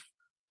belief,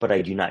 but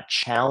I do not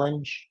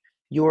challenge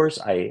yours.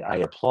 I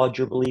applaud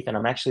your belief, and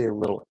I'm actually a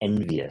little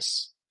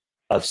envious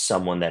of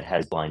someone that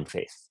has blind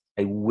faith.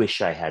 I wish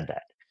I had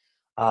that.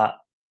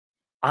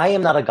 I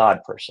am not a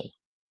God person.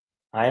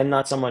 I am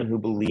not someone who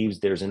believes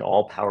there's an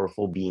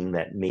all-powerful being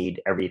that made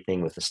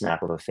everything with a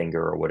snap of a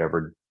finger or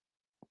whatever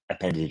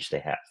appendage they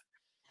have.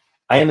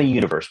 I am a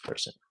universe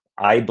person.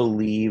 I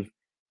believe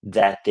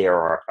that there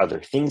are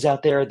other things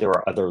out there. There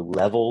are other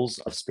levels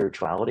of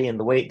spirituality. And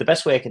the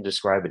best way I can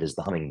describe it is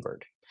the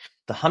hummingbird.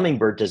 The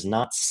hummingbird does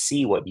not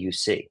see what you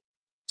see.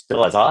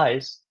 Still has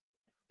eyes,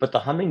 but the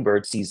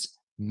hummingbird sees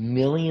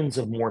millions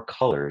of more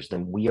colors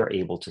than we are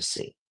able to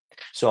see.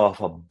 So if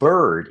a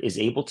bird is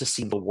able to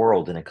see the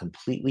world in a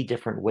completely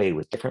different way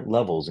with different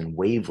levels and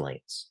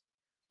wavelengths,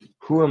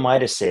 who am I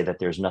to say that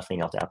there's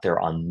nothing else out there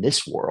on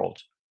this world,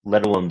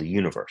 let alone the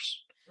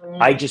universe?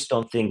 I just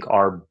don't think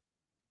our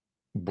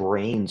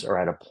brains are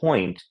at a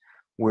point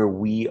where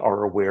we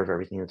are aware of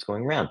everything that's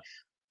going around.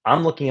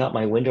 I'm looking out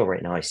my window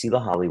right now. I see the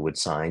Hollywood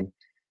sign.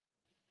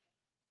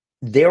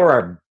 There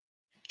are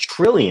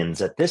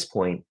trillions at this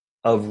point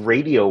of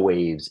radio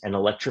waves and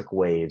electric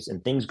waves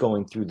and things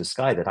going through the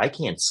sky that I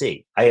can't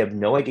see. I have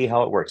no idea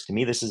how it works. To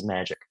me, this is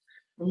magic.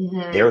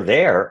 They're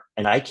there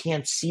and I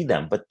can't see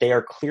them, but they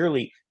are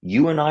clearly,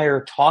 you and I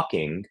are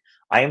talking.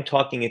 I am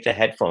talking into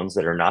headphones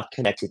that are not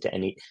connected to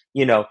any,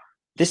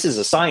 this is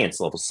a science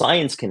level.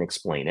 Science can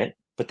explain it,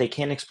 but they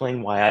can't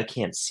explain why I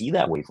can't see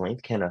that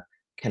wavelength. Can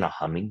a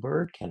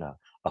hummingbird? Can a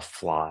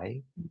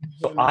fly?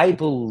 So I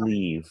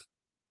believe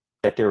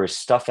that there is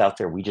stuff out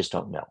there we just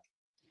don't know.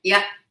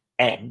 Yeah.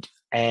 And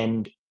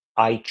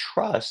I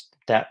trust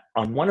that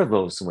on one of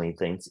those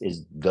wavelengths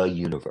is the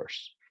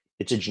universe.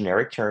 It's a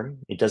generic term.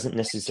 It doesn't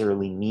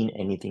necessarily mean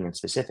anything in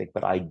specific,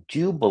 but I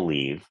do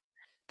believe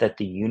that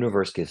the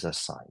universe gives us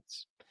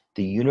signs.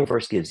 The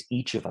universe gives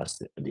each of us,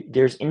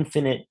 there's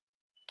infinite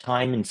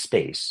time and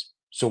space.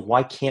 So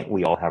why can't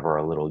we all have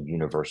our little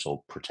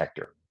universal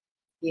protector?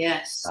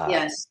 Yes,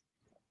 yes.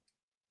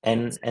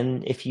 And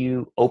if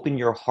you open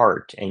your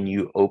heart and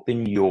you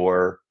open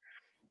your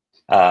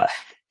heart.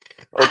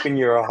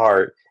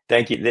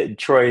 Thank you.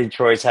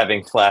 Troy's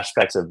having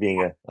flashbacks of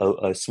being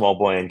a small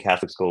boy in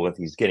Catholic school with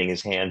he's getting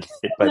his hand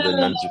hit by the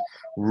nun's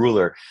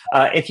ruler.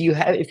 If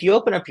you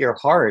open up your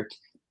heart,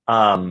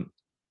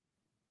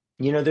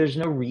 there's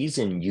no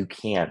reason you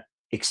can't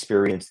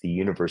experience the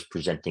universe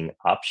presenting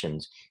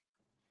options.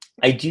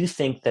 I do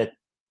think that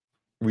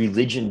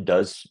religion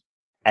does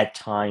at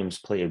times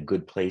play a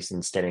good place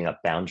in setting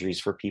up boundaries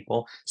for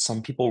people.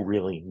 Some people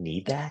really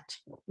need that.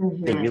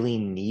 They really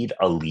need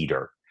a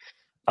leader.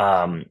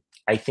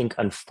 I think,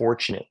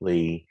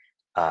 unfortunately,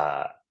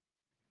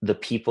 the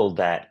people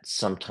that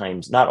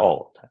sometimes, not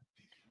all of the time,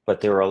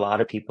 but there are a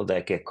lot of people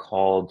that get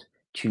called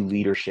to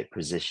leadership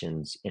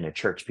positions in a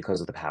church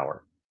because of the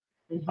power,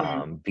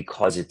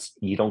 because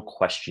you don't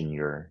question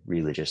your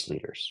religious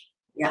leaders.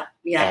 Yeah,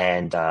 yeah.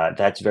 And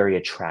that's very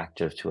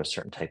attractive to a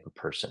certain type of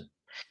person.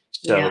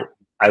 So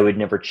I would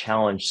never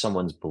challenge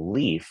someone's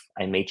belief.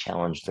 I may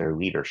challenge their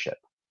leadership.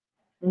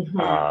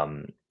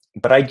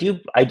 But I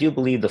do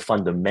believe the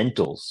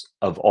fundamentals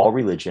of all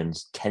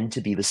religions tend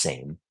to be the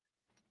same.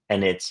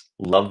 And it's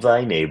love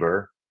thy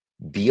neighbor,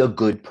 be a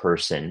good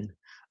person,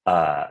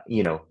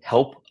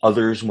 help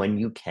others when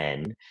you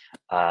can,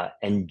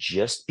 and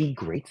just be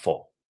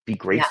grateful. Be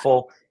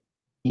grateful.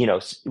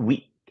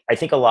 I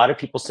think a lot of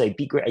people say,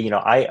 be great.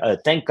 I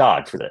thank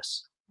God for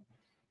this.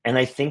 And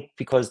I think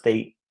because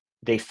they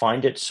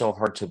find it so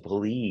hard to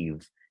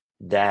believe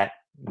that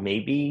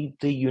maybe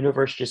the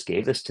universe just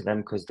gave this to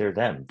them because they're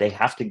them. They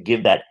have to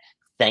give that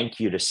thank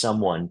you to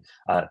someone.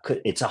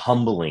 It's a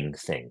humbling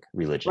thing,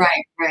 religion.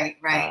 Right.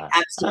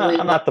 Absolutely.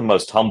 I'm not the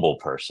most humble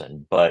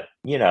person, but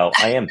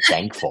I am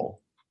thankful.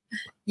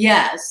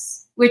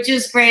 Yes, which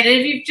is great.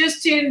 And if you've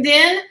just tuned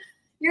in,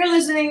 you're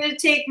listening to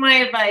Take My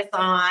Advice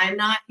on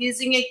Not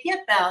Using It,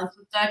 Get Balanced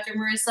with Dr.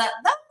 Marissa,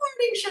 the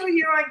morning show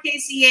here on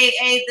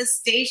KCAA, the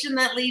station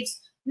that leaves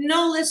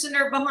no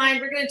listener behind.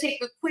 We're going to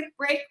take a quick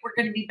break. We're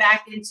going to be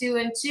back in 2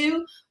 and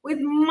 2 with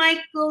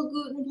Michael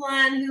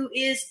Glutenplan, who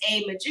is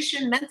a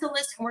magician,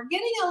 mentalist, and we're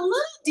getting a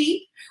little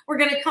deep. We're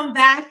going to come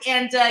back,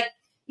 and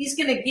he's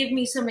going to give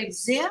me some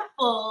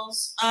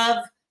examples of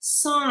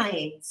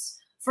signs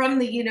from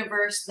the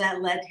universe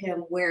that led him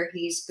where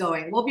he's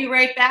going. We'll be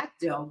right back.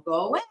 Don't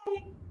go away.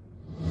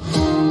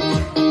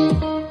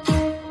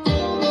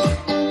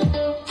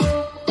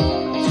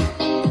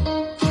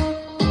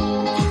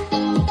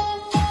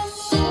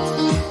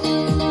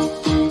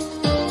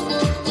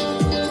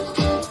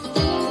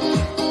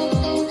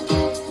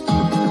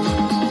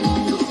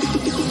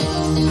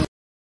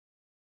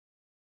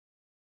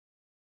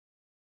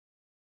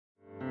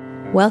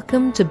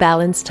 Welcome to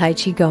Balanced Tai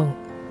Chi Gong.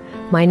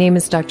 My name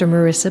is Dr.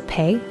 Marissa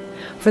Pei.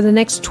 For the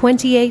next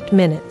 28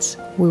 minutes,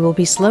 we will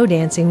be slow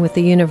dancing with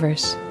the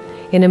universe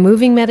in a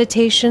moving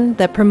meditation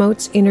that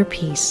promotes inner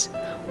peace,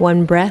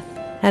 one breath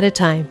at a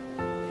time.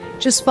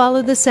 Just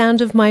follow the sound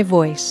of my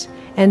voice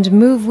and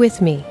move with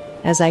me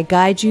as I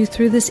guide you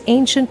through this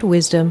ancient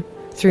wisdom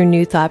through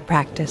New Thought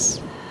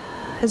practice.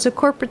 As a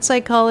corporate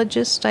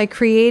psychologist, I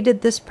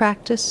created this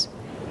practice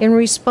in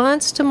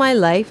response to my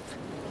life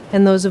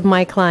and those of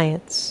my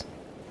clients.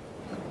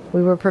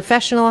 We were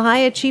professional, high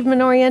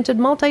achievement-oriented,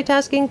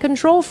 multitasking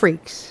control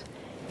freaks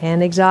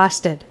and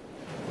exhausted.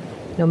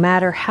 No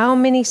matter how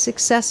many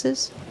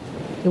successes,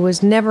 it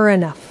was never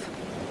enough.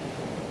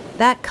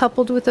 That,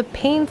 coupled with a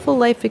painful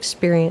life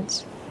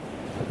experience,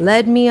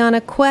 led me on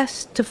a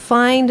quest to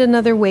find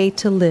another way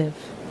to live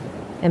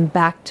and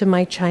back to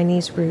my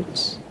Chinese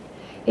roots.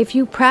 If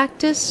you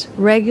practice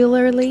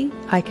regularly,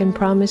 I can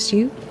promise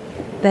you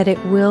that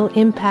it will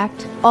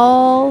impact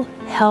all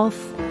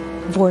health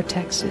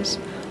vortexes.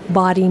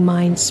 Body,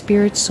 mind,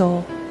 spirit,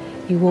 soul.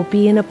 You will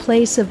be in a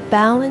place of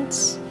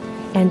balance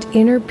and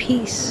inner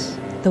peace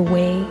the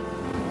way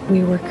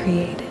we were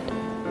created.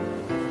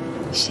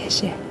 谢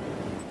谢.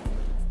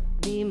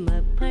 Be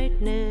my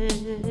partner,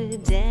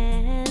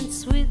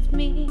 dance with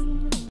me.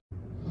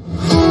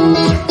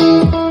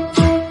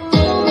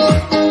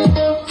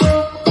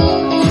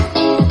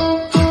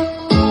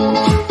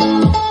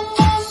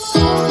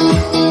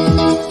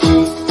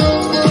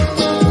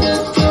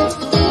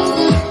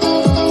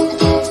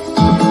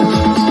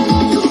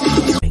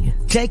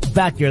 Take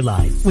back your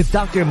life with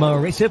Dr.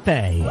 Marissa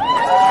Pay.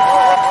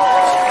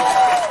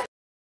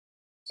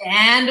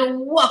 And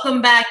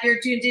welcome back. You're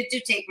tuned in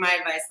to Take My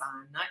Advice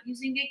on Not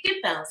Using It.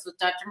 Get Balanced with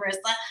Dr.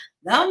 Marissa,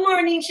 the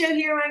morning show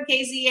here on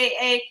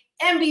KCAA,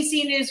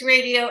 NBC News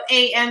Radio,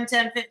 AM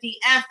 1050,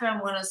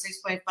 FM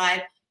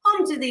 106.5,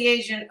 home to the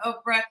Asian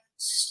Oprah,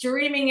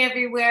 streaming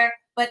everywhere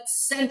but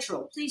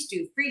Central. Please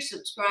do free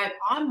subscribe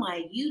on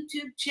my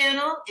YouTube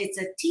channel. It's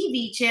a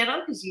TV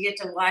channel because you get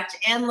to watch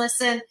and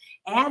listen.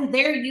 And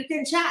there you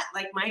can chat.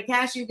 Like my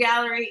cashew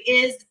gallery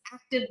is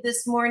active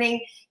this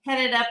morning,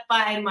 headed up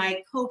by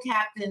my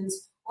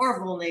co-captains,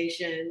 Orville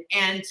Nation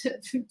and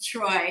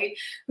Troy,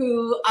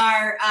 who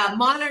are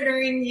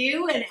monitoring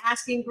you and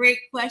asking great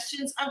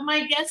questions of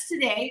my guest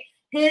today.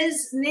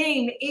 His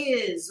name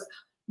is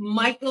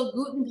Michael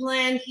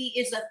Glutenplan. He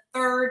is a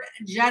third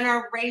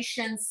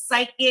generation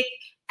psychic,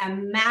 a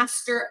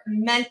master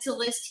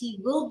mentalist. He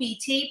will be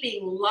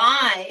taping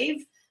live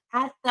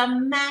at the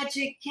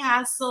Magic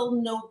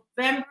Castle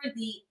November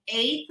the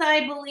 8th,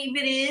 I believe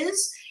it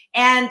is.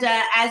 And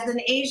as an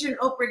Asian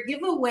Oprah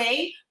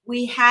giveaway,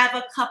 we have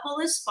a couple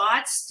of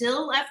spots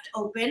still left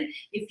open.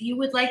 If you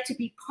would like to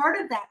be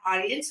part of that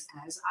audience,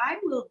 as I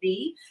will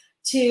be,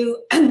 to,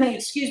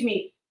 excuse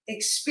me,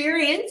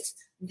 experience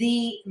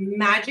the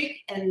magic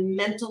and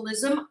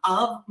mentalism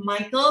of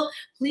Michael,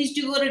 please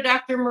do go to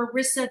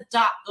drmarissa.life,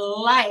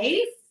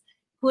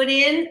 put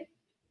in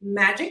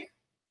magic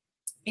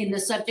in the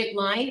subject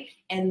line,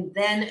 and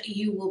then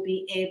you will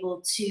be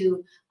able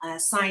to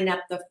sign up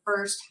the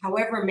first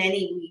however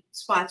many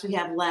spots we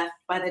have left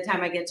by the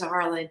time I get to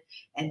Harlan,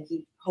 and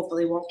he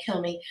hopefully won't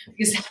kill me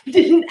because I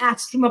didn't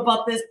ask him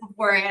about this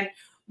beforehand.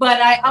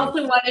 But I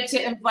also wanted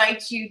to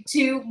invite you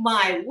to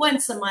my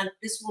once a month,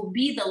 this will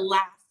be the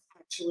last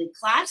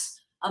class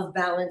of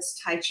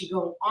balanced Tai Chi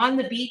going on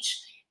the beach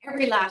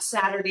every last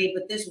Saturday,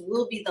 but this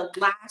will be the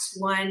last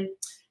one.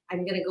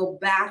 I'm going to go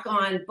back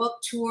on book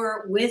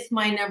tour with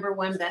my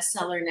 #1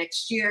 bestseller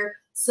next year.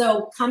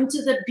 So come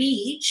to the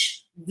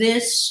beach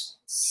this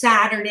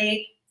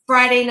Saturday.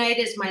 Friday night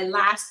is my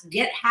last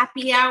Get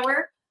Happy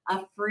Hour,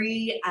 a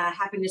free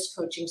happiness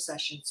coaching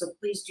session. So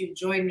please do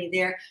join me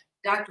there.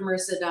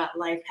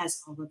 drmarissa.life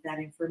has all of that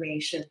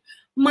information.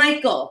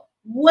 Michael,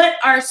 what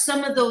are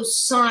some of those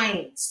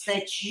signs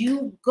that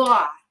you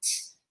got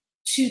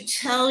to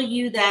tell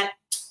you that,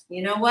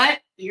 you know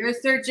what, you're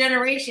third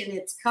generation,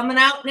 it's coming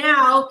out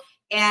now,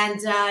 and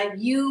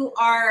you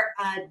are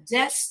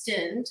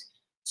destined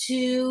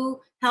to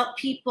help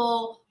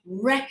people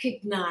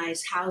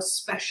recognize how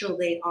special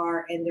they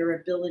are and their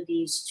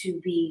abilities to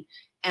be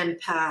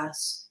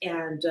empaths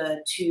and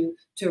to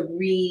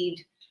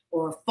read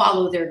or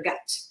follow their gut,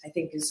 I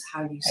think is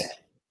how you said it.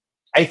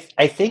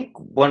 I think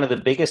one of the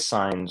biggest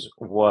signs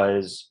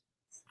was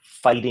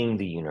fighting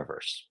the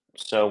universe.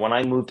 So when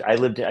I moved,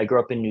 I grew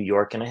up in New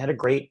York, and I had a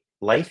great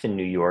life in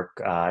New York.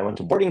 I went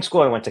to boarding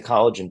school. I went to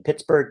college in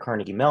Pittsburgh,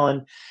 Carnegie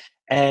Mellon,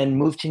 and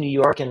moved to New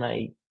York. And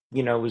I,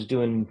 was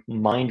doing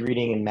mind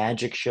reading and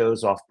magic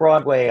shows off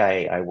Broadway.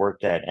 I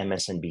worked at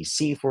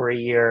MSNBC for a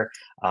year.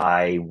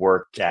 I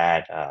worked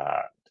at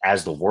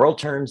As the World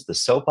Turns, the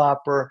soap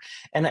opera,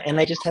 and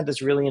I just had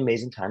this really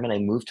amazing time. And I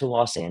moved to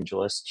Los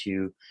Angeles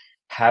to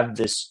have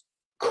this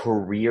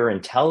career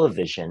in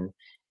television.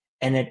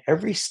 And at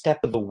every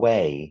step of the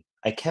way,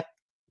 I kept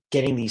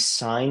getting these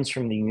signs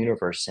from the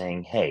universe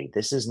saying, hey,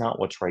 this is not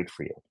what's right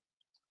for you.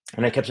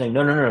 And I kept saying,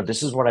 no,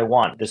 this is what I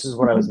want. This is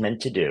what I was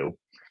meant to do.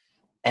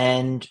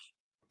 And,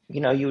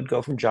 you would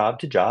go from job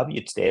to job.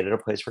 You'd stay at a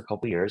place for a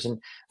couple of years.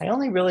 And I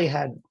only really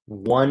had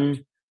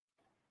one.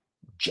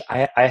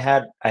 I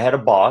had a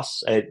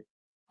boss.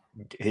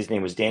 His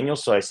name was Daniel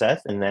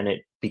Soyseth, and then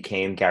it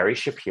became Gary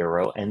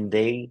Shapiro, and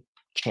they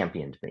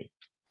championed me.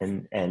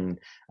 And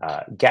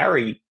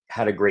Gary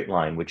had a great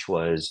line, which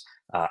was,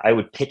 I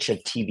would pitch a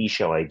TV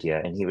show idea,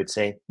 and he would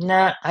say,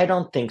 nah, I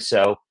don't think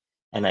so,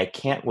 and I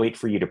can't wait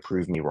for you to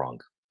prove me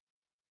wrong.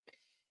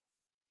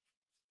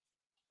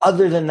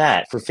 Other than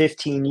that, for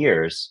 15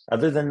 years,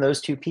 other than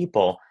those two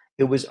people,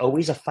 it was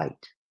always a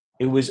fight.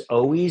 It was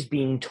always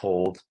being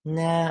told,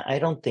 nah, I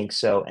don't think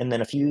so. And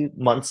then a few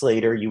months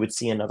later, you would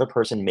see another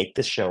person make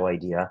the show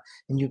idea,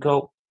 and you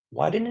go,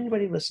 why didn't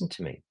anybody listen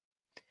to me?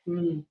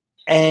 Mm.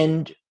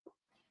 And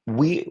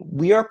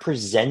we are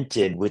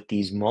presented with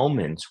these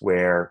moments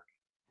where,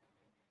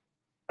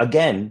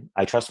 again,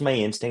 I trust my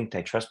instinct,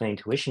 I trust my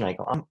intuition. I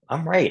go,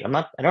 I'm right. I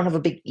don't have a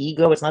big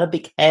ego. It's not a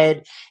big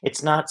head.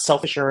 It's not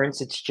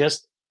self-assurance. It's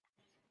just,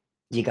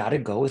 you got to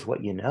go with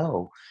what you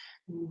know.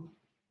 Mm.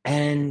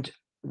 And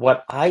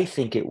what I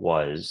think it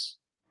was,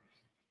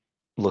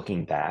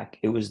 looking back,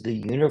 it was the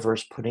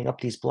universe putting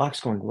up these blocks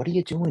going, what are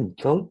you doing?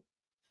 Go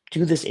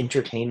do this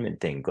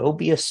entertainment thing. Go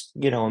be a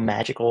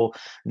magical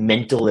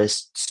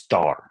mentalist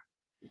star.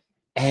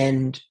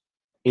 And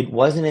it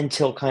wasn't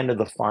until kind of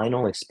the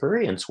final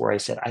experience where I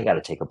said, I got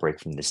to take a break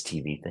from this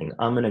TV thing.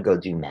 I'm going to go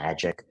do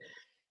magic.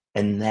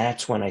 And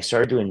that's when I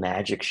started doing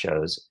magic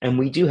shows. And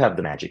we do have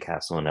the Magic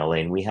Castle in LA,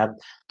 and we have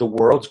the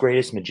world's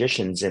greatest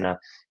magicians in a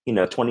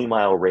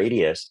 20-mile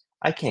radius.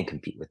 I can't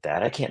compete with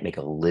that. I can't make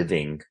a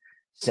living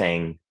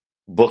saying,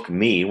 book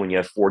me, when you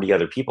have 40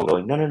 other people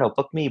going, no, no, no,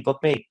 book me,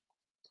 book me.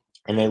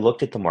 And I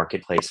looked at the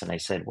marketplace and I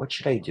said, what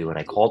should I do? And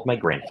I called my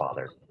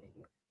grandfather,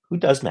 who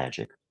does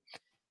magic.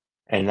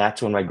 And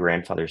that's when my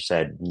grandfather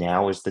said,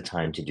 now is the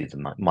time to do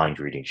the mind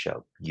reading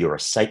show. You're a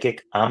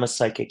psychic. I'm a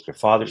psychic. Your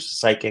father's a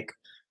psychic.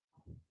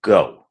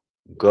 Go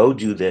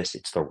do this.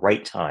 It's the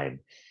right time.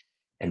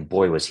 And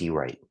boy, was he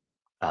right.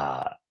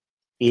 I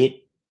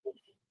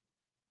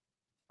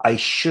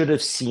should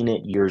have seen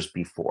it years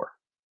before,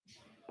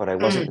 but I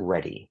wasn't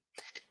ready.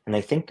 And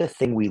I think the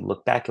thing, we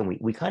look back and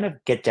we kind of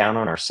get down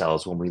on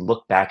ourselves when we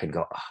look back and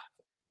go, oh,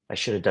 I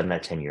should have done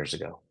that 10 years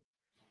ago.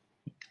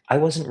 I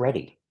wasn't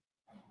ready.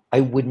 I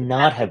would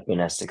not have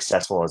been as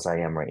successful as I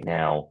am right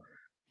now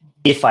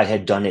if I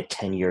had done it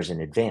 10 years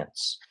in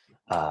advance.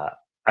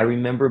 I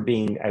remember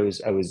I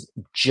was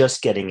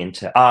just getting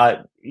into,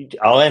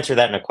 I'll answer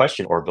that in a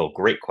question, Orville,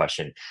 great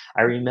question.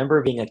 I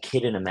remember being a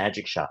kid in a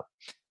magic shop.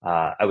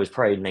 I was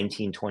probably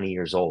 19, 20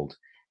 years old.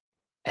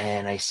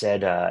 And I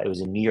said, it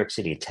was in New York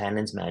City,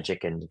 Tannen's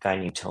Magic, and a guy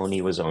named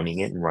Tony was owning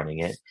it and running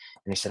it.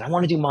 And I said, I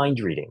want to do mind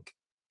reading.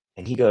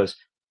 And he goes,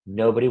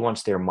 nobody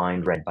wants their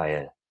mind read by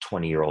a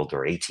 20-year-old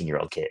or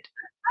 18-year-old kid.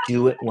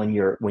 Do it when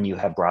you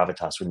have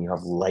gravitas, when you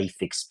have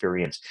life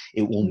experience.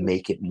 It will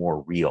make it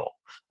more real.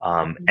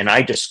 And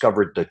I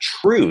discovered the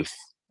truth.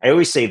 I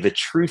always say the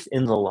truth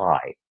in the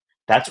lie.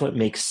 That's what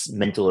makes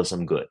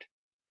mentalism good.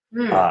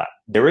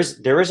 There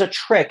is a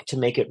trick to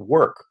make it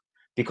work,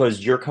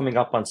 because you're coming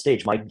up on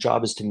stage. My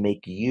job is to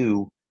make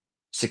you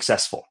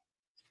successful.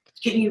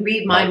 Can you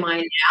read my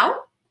mind now?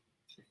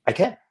 I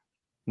can.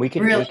 We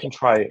can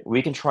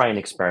try an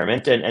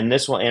experiment, and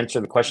this will answer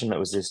the question that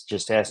was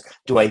just asked.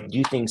 Do I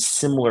do things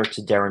similar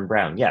to Darren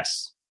Brown?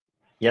 Yes,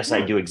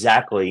 I do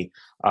exactly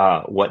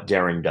what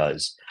Darren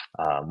does.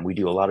 We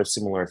do a lot of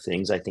similar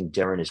things. I think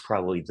Darren is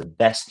probably the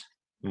best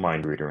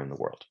mind reader in the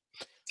world.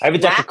 I have a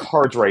deck of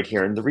cards right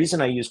here, and the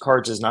reason I use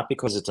cards is not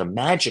because it's a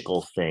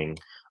magical thing,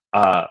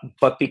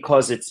 but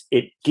because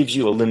it gives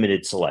you a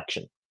limited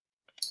selection.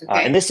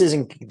 Okay. And this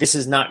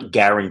is not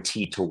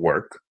guaranteed to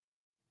work.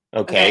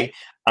 Okay.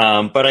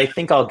 But I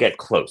think I'll get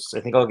close. I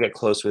think I'll get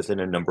close within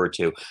a number or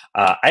two.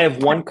 I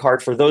have one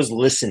card for those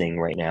listening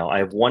right now. I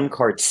have one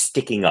card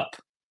sticking up.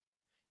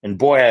 And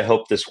boy, I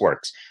hope this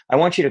works. I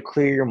want you to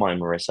clear your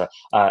mind, Marissa.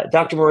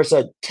 Dr.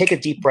 Marissa, take a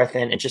deep breath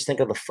in and just think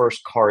of the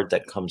first card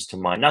that comes to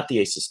mind. Not the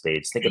Ace of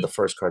Spades. Think of the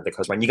first card that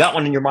comes to mind. You got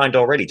one in your mind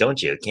already,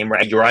 don't you? It came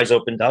right, your eyes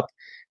opened up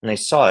and I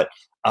saw it.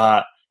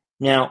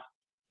 Now,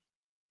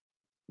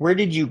 where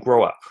did you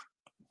grow up?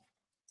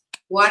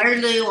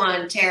 Waterloo,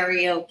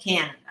 Ontario,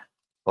 Canada.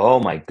 Oh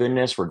my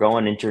goodness, we're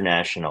going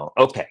international.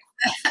 Okay.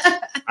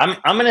 I'm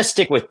going to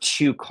stick with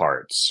two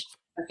cards.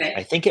 Okay.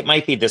 I think it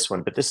might be this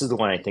one, but this is the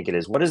one I think it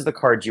is. What is the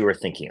card you were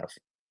thinking of?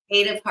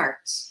 8 of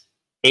Hearts.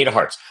 8 of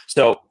Hearts.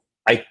 So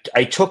I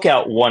took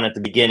out one at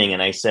the beginning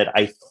and I said,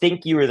 I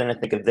think you were going to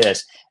think of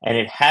this. And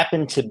it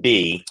happened to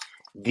be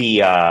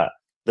the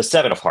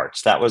 7 of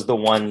Hearts. That was the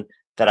one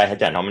that I had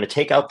done. I'm going to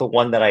take out the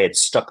one that I had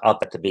stuck up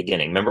at the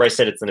beginning. Remember I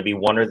said it's going to be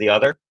one or the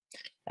other?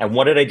 And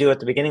what did I do at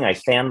the beginning? I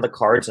fanned the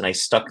cards and I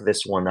stuck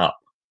this one up.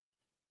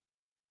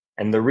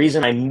 And the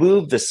reason I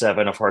moved the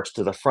 7 of Hearts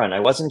to the front, I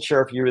wasn't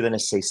sure if you were going to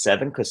say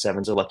 7, because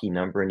 7's a lucky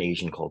number in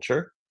Asian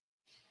culture.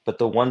 But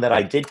the one that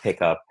I did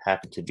pick up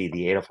happened to be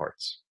the 8 of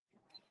Hearts.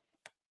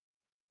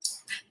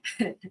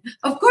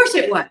 Of course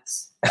it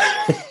was.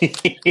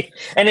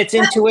 And it's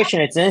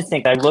intuition. It's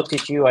instinct. I looked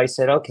at you. I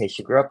said, okay,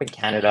 she grew up in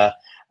Canada.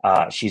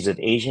 She's of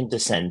Asian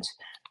descent.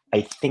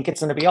 I think it's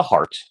going to be a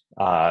heart.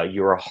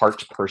 You're a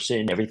heart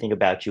person. Everything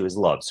about you is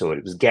love. So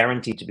it was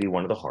guaranteed to be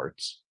one of the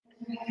hearts.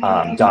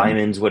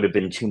 Diamonds would have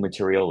been too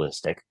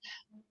materialistic.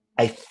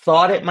 I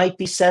thought it might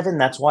be 7.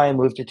 That's why I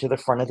moved it to the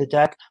front of the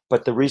deck.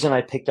 But the reason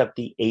I picked up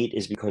the 8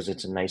 is because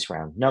it's a nice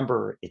round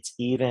number. It's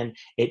even.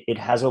 It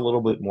has a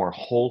little bit more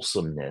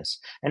wholesomeness.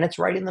 And it's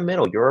right in the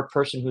middle. You're a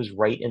person who's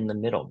right in the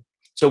middle.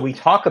 So we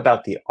talk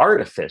about the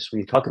artifice.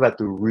 We talk about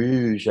the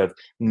rouge of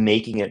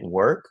making it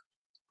work.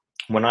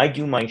 When I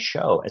do my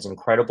show, as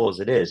incredible as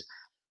it is,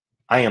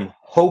 I am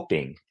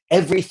hoping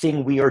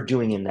everything we are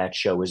doing in that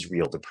show is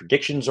real. The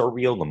predictions are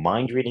real. The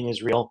mind reading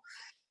is real.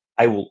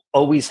 I will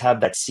always have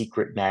that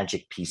secret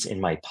magic piece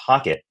in my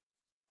pocket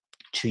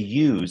to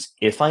use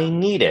if I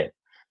need it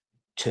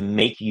to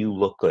make you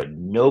look good.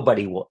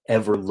 Nobody will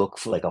ever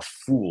look like a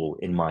fool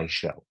in my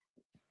show.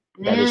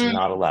 That is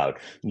not allowed.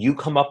 You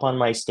come up on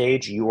my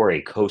stage, you are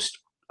a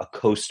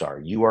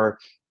co-star. You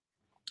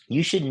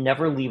should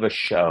never leave a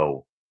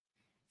show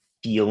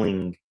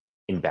feeling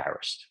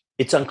embarrassed.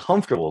 It's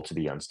uncomfortable to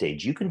be on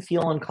stage. You can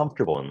feel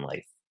uncomfortable in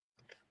life,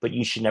 but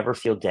you should never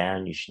feel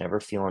down. You should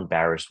never feel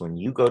embarrassed. When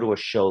you go to a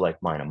show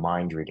like mine, a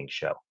mind reading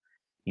show,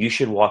 you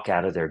should walk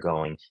out of there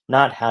going,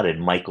 not how did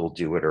Michael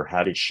do it or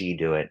how did she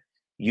do it?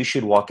 You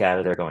should walk out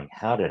of there going,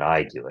 how did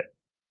I do it?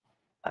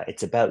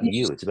 It's about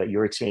you. It's about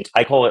your experience.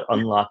 I call it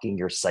unlocking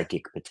your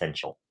psychic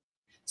potential.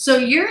 So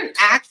you're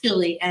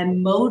actually a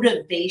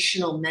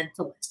motivational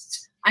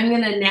mentalist. I'm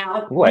going to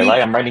now. Ooh,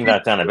 I'm writing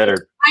that down. I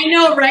better I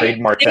know, right?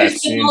 trademark There's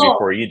that the soon goal.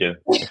 before you do.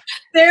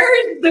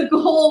 There's the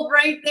goal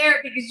right there,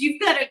 because you've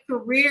got a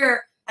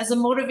career as a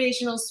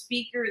motivational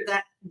speaker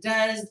that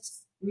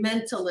does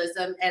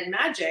mentalism and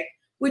magic,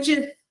 which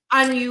is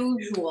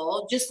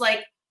unusual. Just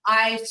like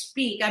I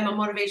speak, I'm a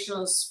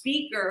motivational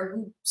speaker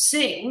who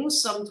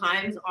sings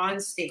sometimes on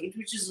stage,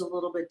 which is a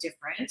little bit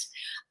different.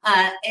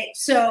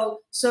 So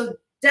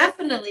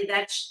definitely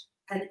that's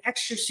an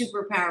extra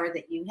superpower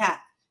that you have.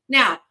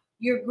 Now,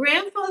 your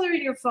grandfather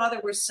and your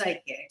father were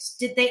psychics.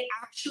 Did they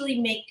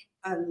actually make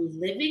a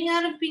living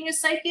out of being a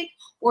psychic,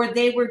 or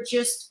they were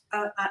just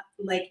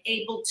like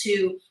able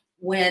to,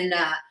 when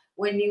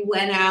you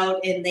went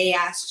out and they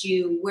asked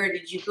you, where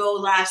did you go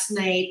last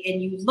night,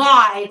 and you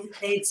lied,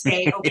 they'd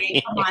say,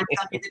 okay, come on,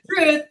 tell me the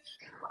truth.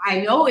 I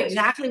know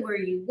exactly where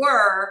you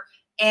were,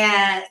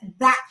 and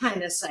that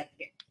kind of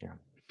psychic.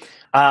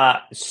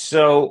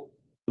 So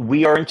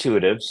we are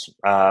intuitives.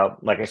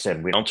 Like I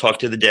said, we don't talk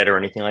to the dead or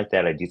anything like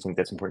that. I do think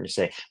that's important to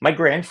say. My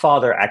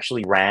grandfather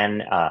actually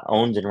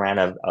owned and ran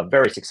a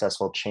very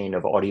successful chain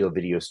of audio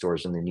video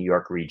stores in the New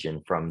York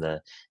region from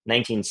the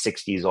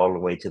 1960s all the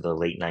way to the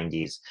late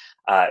 90s.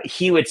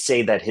 He would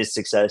say that his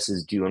success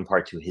is due in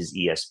part to his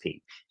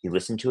ESP. He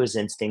listened to his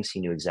instincts. He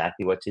knew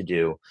exactly what to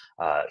do.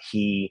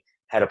 He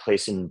had a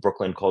place in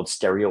Brooklyn called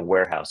Stereo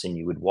Warehouse, and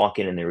you would walk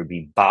in and there would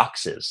be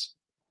boxes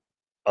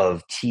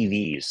of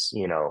TVs,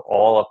 you know,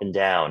 all up and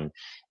down.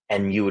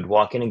 And you would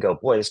walk in and go,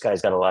 boy, this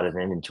guy's got a lot of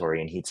inventory.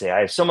 And he'd say,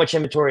 I have so much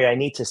inventory, I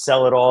need to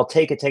sell it all.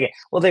 Take it.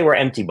 Well, they were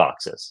empty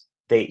boxes.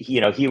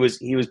 He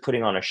was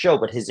putting on a show,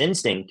 but his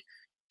instinct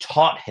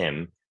taught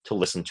him to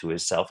listen to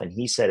himself. And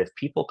he said, if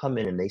people come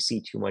in and they see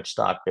too much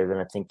stock, they're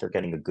going to think they're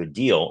getting a good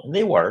deal. And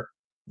they were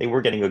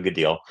getting a good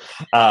deal.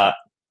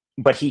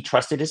 But he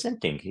trusted his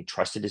instinct. He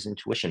trusted his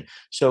intuition.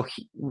 So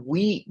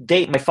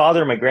my father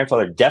and my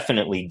grandfather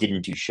definitely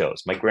didn't do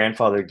shows. My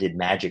grandfather did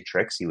magic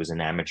tricks. He was an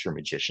amateur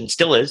magician,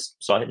 still is.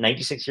 Saw him at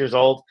 96 years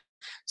old.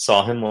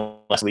 Saw him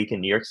last week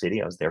in New York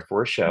City. I was there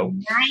for a show.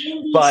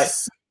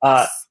 96.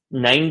 But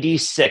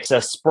 96,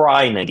 a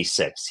spry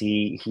 96.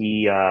 He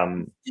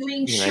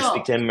doing shows. I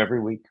speak to him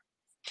every week.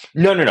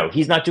 No.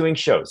 He's not doing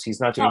shows. He's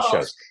not doing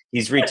shows.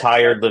 He's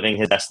retired, living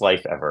his best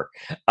life ever.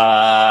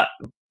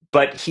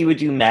 But he would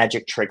do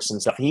magic tricks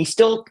and stuff. And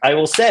I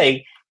will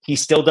say, he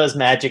still does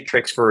magic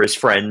tricks for his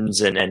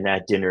friends and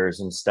at dinners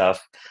and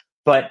stuff.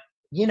 But,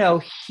 you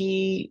know,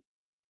 he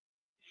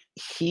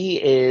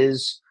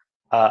is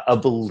a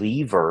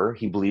believer.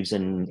 He believes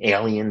in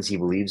aliens. He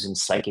believes in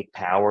psychic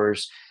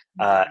powers.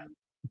 But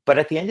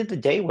at the end of the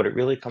day, what it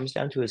really comes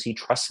down to is he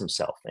trusts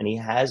himself. And he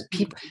has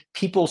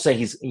people say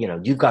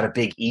you've got a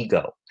big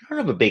ego. I don't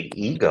have a big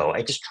ego.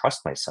 I just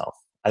trust myself.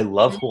 I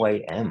love who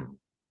I am.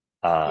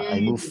 I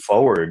move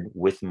forward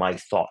with my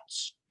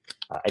thoughts.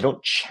 I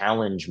don't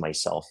challenge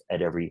myself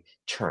at every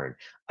turn.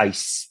 I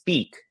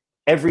speak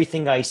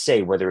everything I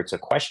say, whether it's a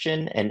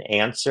question, an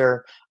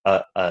answer,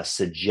 a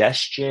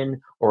suggestion,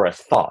 or a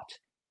thought.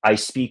 I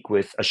speak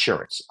with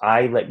assurance.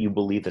 I let you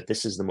believe that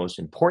this is the most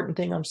important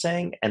thing I'm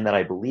saying, and that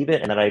I believe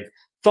it, and that I've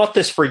thought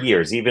this for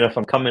years, even if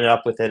I'm coming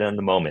up with it in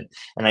the moment.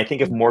 And I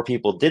think if more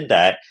people did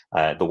that,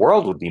 the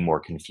world would be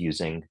more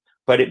confusing.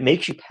 But it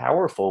makes you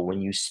powerful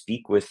when you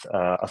speak with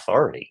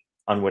authority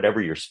on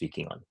whatever you're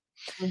speaking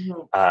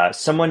on.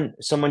 Someone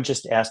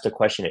just asked a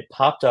question. It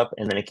popped up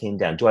and then it came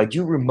down. Do I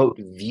do remote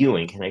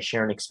viewing? Can I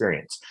share an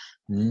experience?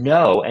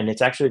 No, and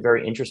it's actually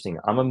very interesting.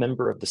 I'm a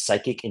member of the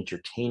Psychic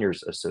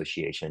Entertainers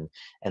Association,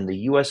 and the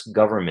U.S.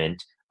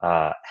 government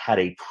had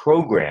a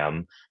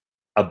program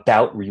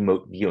about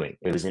remote viewing.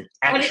 It was an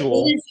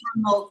actual. What is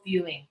remote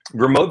viewing?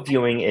 Remote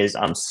viewing is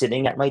I'm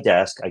sitting at my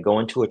desk, I go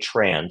into a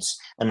trance,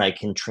 and I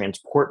can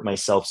transport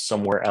myself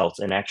somewhere else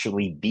and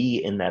actually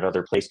be in that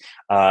other place.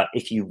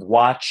 If you've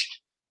watched,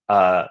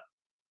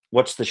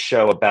 what's the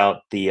show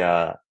about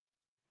the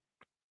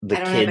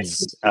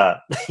kids?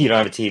 You don't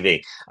have a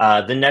TV.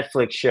 The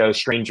Netflix show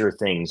Stranger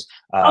Things.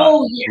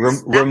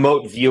 Yes.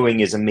 Remote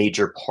viewing is a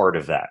major part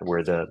of that,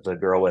 where the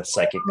girl with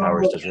psychic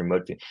powers does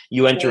remote viewing.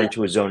 You enter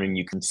into a zone and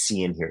you can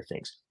see and hear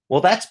things.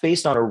 Well, that's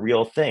based on a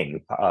real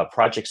thing.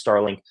 Project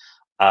Starlink,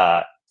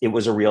 it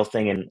was a real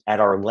thing. And at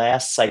our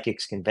last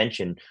Psychics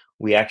convention,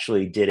 we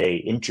actually did a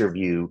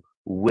interview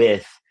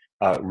with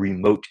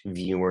remote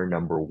viewer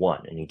number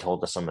 1, and he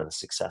told us some of the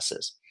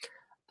successes.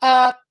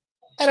 I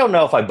don't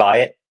know if I buy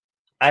it.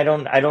 I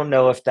don't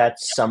know if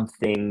that's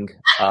something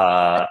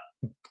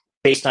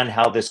based on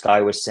how this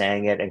guy was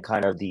saying it and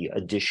kind of the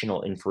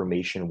additional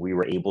information we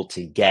were able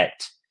to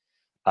get.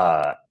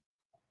 There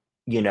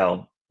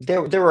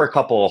were a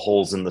couple of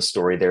holes in the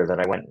story there that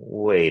I went,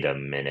 wait a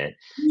minute.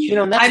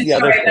 And that's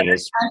other thing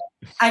is.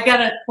 I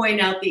gotta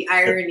point out the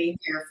irony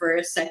here for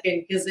a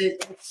second, because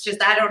it's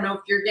just, I don't know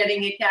if you're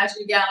getting a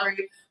cashew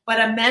gallery, but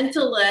a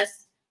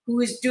mentalist who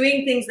is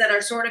doing things that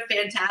are sort of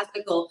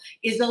fantastical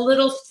is a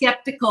little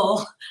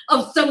skeptical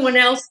of someone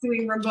else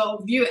doing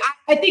remote view.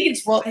 I think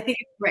it's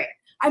great.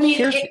 I mean,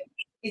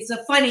 it's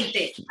a funny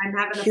thing. I'm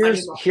having a funny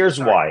moment. Here's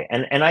why,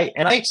 and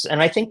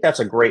I think that's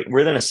a great.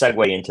 We're going to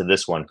segue into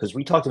this one because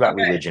we talked about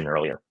religion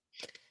earlier.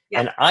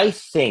 And I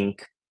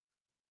think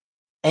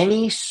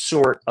any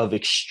sort of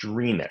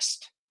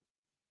extremist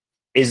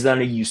is going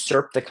to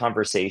usurp the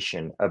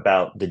conversation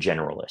about the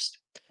generalist.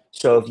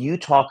 So if you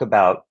talk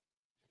about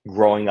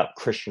growing up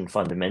Christian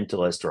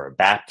fundamentalist or a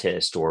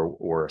Baptist or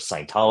a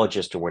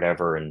Scientologist or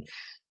whatever, and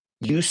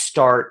you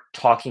start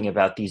talking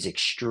about these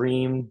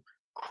extreme,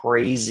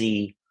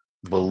 crazy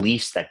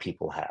beliefs that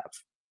people have,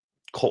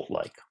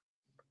 cult-like,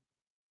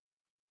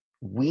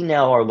 we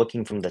now are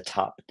looking from the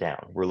top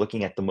down. We're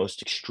looking at the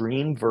most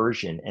extreme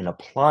version and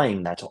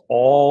applying that to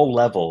all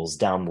levels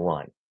down the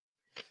line.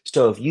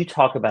 So if you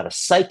talk about a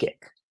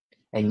psychic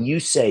and you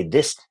say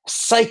this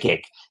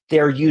psychic,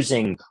 they're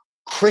using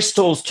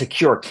crystals to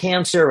cure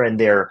cancer and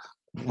they're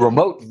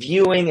remote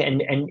viewing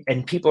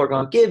and people are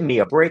going, give me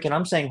a break. And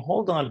I'm saying,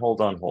 hold on.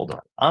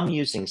 I'm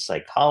using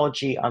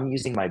psychology. I'm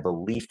using my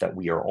belief that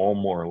we are all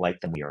more alike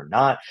than we are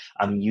not.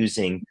 I'm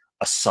using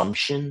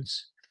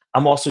assumptions.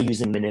 I'm also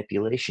using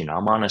manipulation.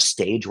 I'm on a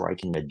stage where I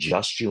can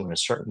adjust you in a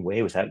certain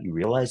way without you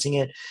realizing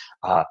it.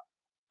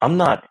 I'm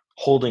not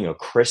holding a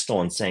crystal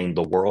and saying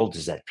the world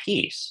is at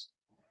peace.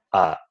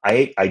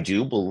 I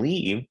do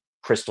believe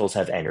crystals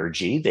have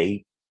energy.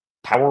 They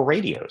power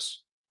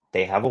radios.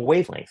 They have a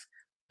wavelength.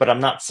 But I'm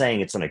not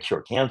saying it's going to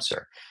cure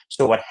cancer.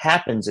 So what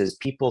happens is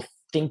people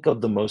think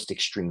of the most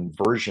extreme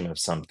version of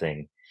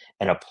something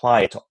and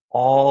apply it to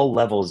all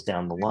levels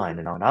down the line.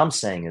 And what I'm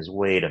saying is,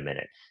 wait a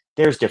minute,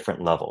 there's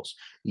different levels.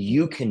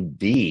 You can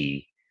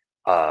be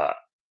a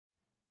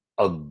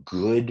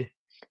good,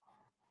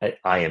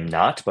 I am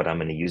not, but I'm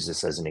going to use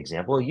this as an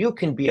example. You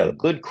can be a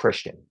good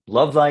Christian.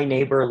 Love thy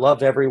neighbor,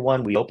 love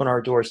everyone. We open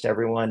our doors to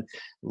everyone.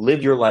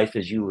 Live your life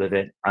as you live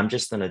it. I'm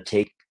just going to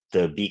take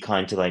the be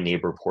kind to thy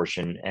neighbor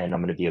portion and I'm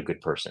going to be a good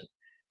person.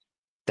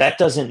 That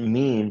doesn't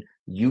mean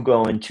you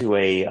go into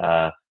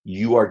a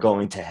you are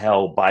going to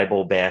hell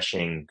Bible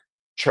bashing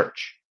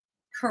church.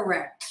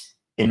 Correct.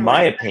 In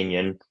my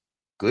opinion,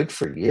 good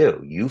for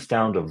you. You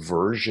found a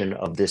version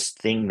of this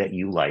thing that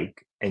you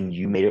like and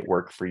you made it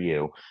work for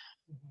you.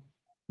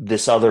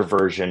 This other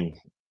version,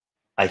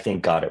 I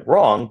think, got it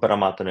wrong, but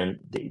I'm not going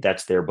to,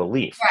 that's their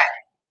belief.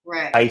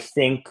 Right. I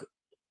think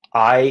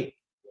I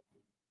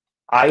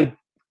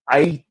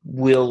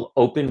will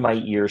open my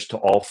ears to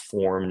all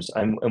forms,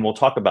 and we'll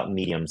talk about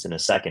mediums in a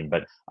second,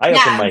 but I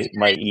open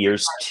my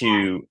ears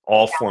to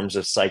all forms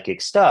of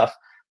psychic stuff,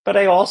 but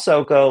I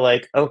also go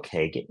like,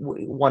 okay,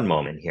 one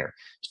moment here.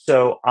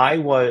 So I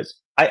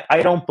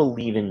don't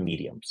believe in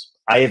mediums.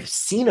 I have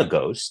seen a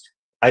ghost.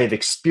 I have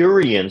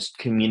experienced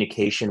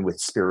communication with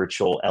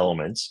spiritual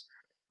elements,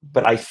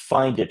 but I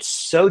find it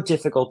so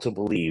difficult to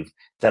believe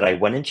that I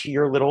went into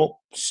your little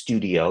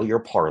studio, your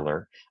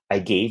parlor, I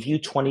gave you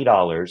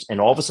 $20,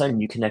 and all of a sudden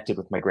you connected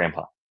with my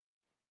grandpa.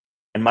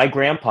 And my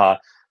grandpa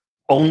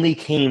only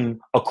came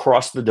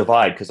across the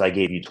divide because I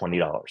gave you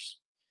 $20.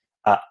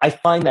 I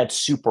find that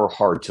super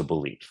hard to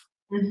believe.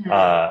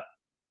 Mm-hmm.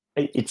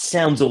 It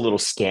sounds a little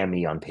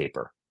scammy on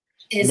paper.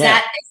 Is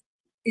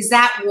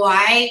that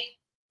why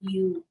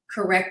you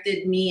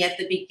corrected me at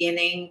the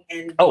beginning?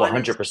 And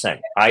 100%.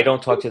 I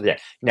don't talk to the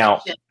dead.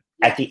 Now,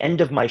 at the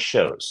end of my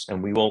shows,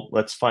 and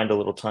let's find a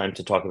little time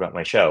to talk about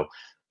my show.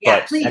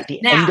 Yeah, but please, at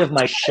the end of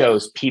my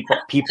shows, people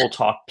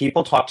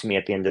talk to me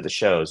at the end of the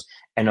shows,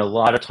 and a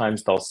lot of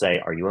times they'll say,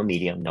 "Are you a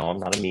medium?" No, I'm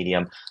not a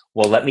medium.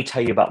 Well, let me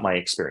tell you about my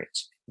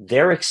experience.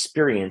 Their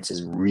experience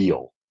is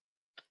real.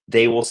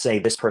 They will say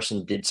this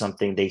person did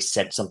something, they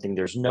said something,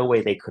 there's no way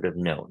they could have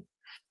known.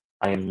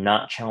 I am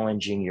not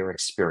challenging your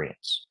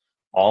experience.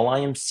 All I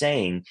am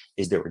saying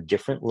is there are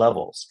different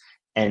levels.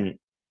 And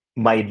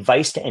my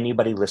advice to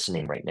anybody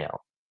listening right now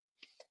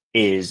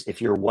is,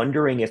 if you're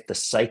wondering if the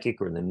psychic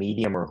or the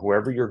medium or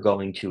whoever you're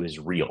going to is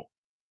real,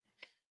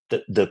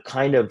 the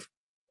kind of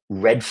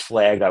red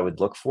flag I would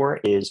look for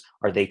is,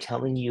 are they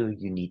telling you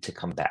you need to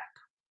come back?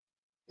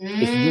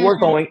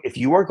 If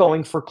you are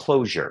going for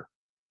closure,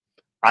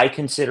 I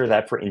consider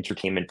that for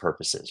entertainment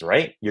purposes,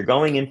 right? You're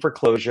going in for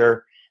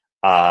closure.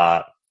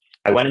 I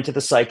went into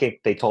the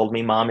psychic. They told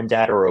me mom and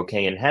dad are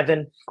okay in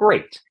heaven.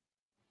 Great.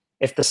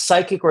 If the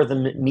psychic or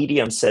the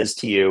medium says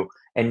to you,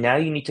 and now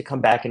you need to come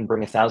back and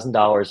bring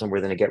 $1,000 and we're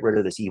going to get rid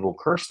of this evil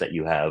curse that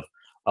you have,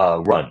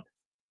 run.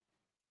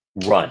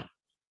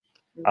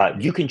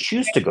 You can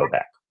choose to go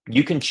back.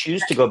 You can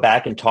choose to go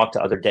back and talk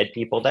to other dead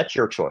people. That's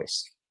your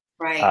choice.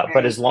 Right.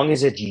 But as long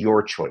as it's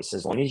your choice,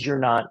 as long as you're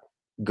not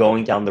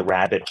going down the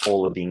rabbit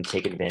hole of being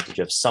taken advantage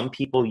of. Some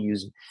people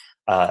use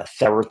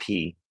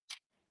therapy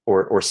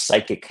or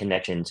psychic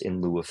connections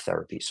in lieu of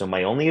therapy. So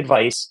my only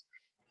advice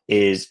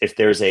is, if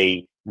there's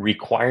a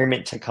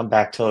requirement to come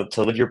back to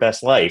live your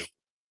best life,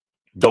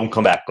 don't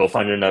come back. Go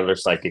find another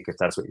psychic if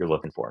that's what you're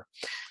looking for.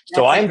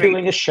 So I'm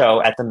doing a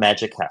show at the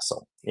Magic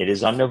Castle. It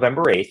is on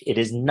November 8th. It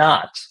is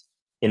not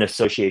in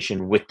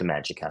association with the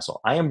Magic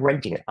Castle. I am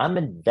renting it. I'm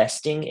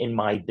investing in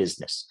my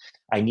business.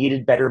 I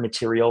needed better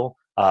material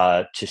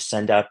to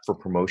send out for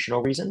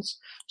promotional reasons.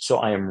 So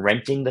I am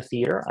renting the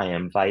theater. I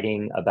am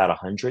inviting about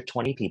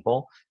 120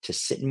 people to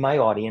sit in my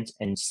audience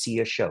and see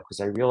a show, because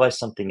I realized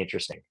something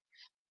interesting.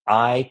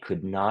 I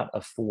could not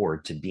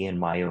afford to be in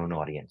my own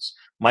audience.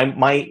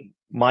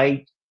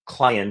 My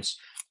clients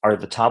are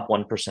the top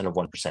 1% of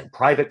 1%.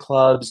 Private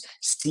clubs,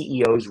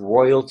 CEOs,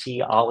 royalty,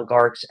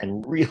 oligarchs,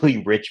 and really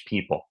rich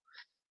people.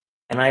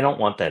 And I don't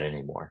want that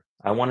anymore.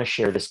 I want to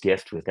share this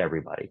gift with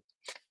everybody.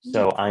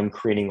 So I'm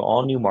creating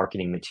all new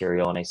marketing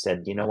material. And I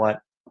said, you know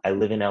what? I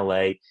live in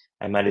LA.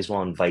 I might as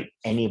well invite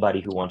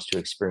anybody who wants to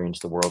experience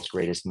the world's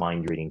greatest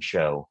mind reading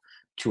show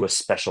to a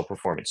special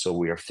performance. So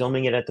we are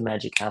filming it at the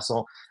Magic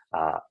Castle.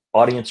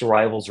 Audience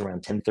arrivals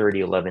around 10:30,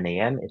 11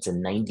 a.m. It's a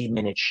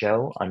 90-minute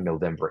show on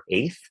November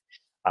 8th.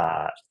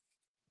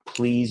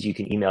 Please, you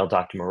can email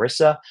Dr.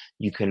 Marissa.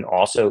 You can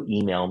also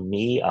email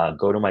me.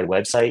 Go to my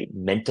website,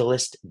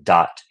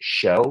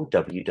 mentalist.show,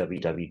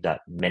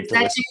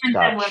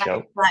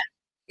 www.mentalist.show.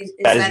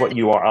 That is what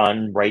you are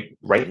on right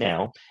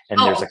now.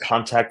 And there's a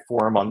contact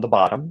form on the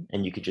bottom,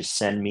 and you could just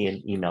send me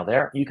an email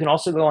there. You can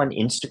also go on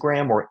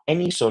Instagram or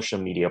any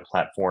social media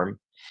platform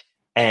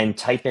and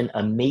type in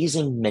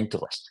Amazing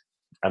Mentalist.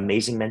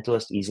 Amazing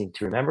Mentalist, easy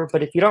to remember.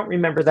 But if you don't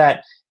remember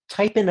that,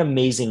 type in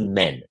Amazing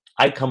Men.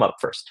 I come up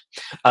first.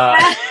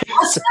 And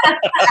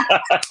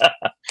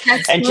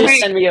just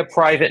send me a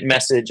private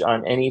message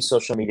on any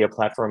social media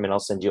platform, and I'll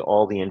send you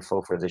all the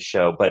info for the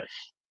show. But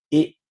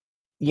you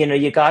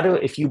got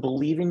to, if you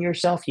believe in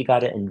yourself, you got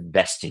to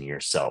invest in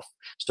yourself.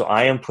 So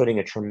I am putting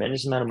a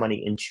tremendous amount of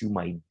money into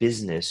my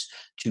business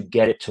to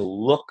get it to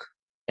look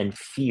and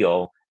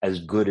feel as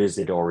good as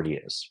it already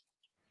is.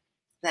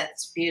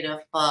 That's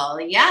beautiful.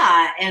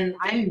 Yeah. And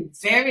I'm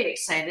very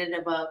excited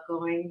about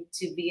going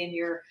to be in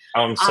your.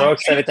 I'm so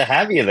excited to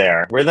have you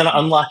there. We're going to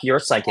unlock your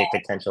psychic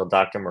potential,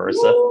 Dr.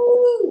 Marissa.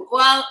 Woo!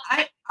 Well,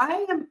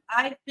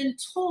 I've been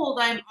told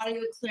I'm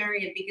audio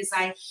clarion because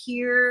I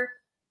hear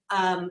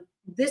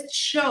this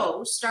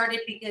show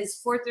started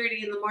because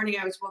 4:30 in the morning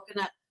I was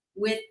woken up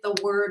with the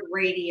word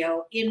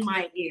radio in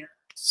my ear.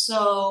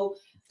 So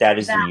that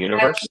is the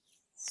universe.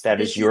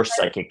 That is your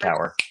psychic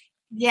power.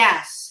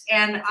 Yes.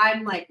 And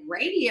I'm like,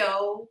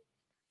 radio?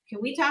 Can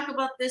we talk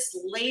about this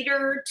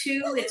later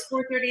too? It's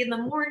 4:30 in the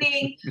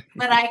morning,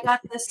 but I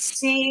got the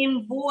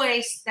same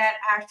voice that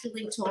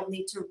actually told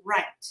me to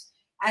write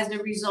as a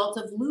result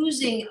of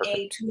losing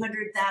a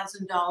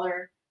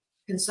 $200,000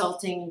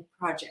 consulting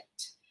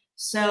project.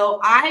 So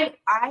I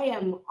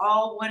am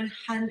all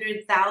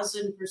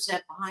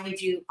 100,000%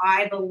 behind you.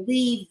 I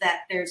believe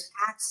that there's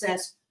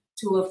access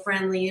to a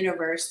friendly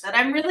universe, that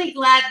I'm really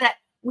glad that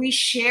we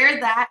share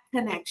that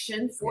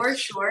connection for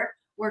sure.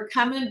 We're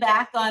coming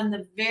back on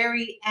the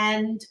very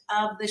end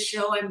of the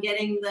show. I'm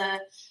getting the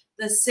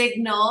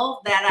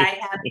signal that I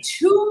have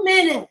 2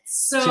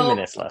 minutes. So 2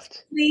 minutes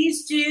left.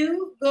 Please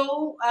do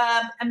go.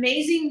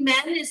 Amazing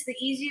Men is the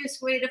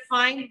easiest way to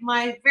find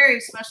my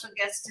very special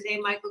guest today,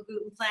 Michael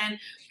Glutenplan,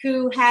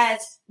 who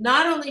has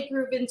not only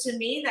proven to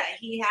me that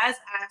he has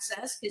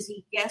access because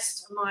he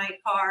guessed my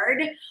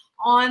card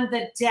on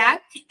the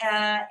deck.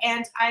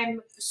 And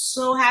I'm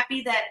so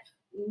happy that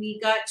we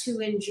got to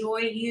enjoy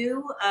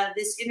you.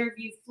 This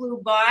interview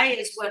flew by,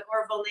 is what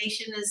Orville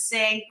Nation is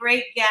saying.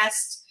 Great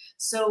guest.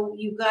 So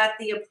you got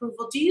the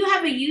approval. Do you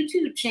have a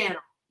YouTube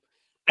channel?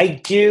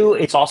 I do.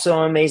 It's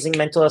also Amazing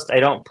Mentalist. I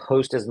don't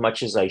post as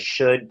much as I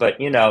should, but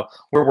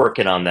we're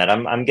working on that.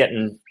 I'm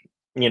getting,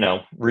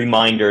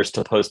 reminders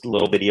to post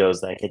little videos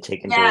that I can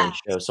take in during the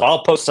show. So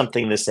I'll post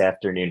something this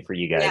afternoon for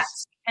you guys.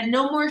 Yes. And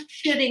no more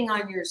shitting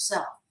on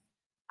yourself.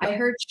 I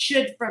heard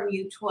should from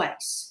you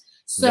twice.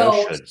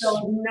 So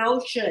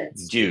no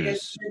shoulds.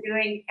 Jews. You're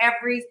doing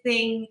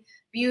everything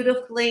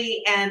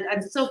beautifully, and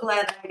I'm so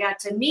glad that I got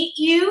to meet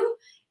you.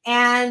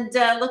 And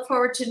look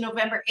forward to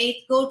November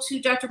 8th. Go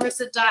to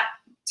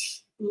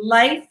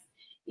drmarissa.life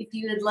if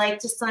you would like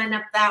to sign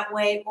up that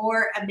way,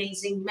 or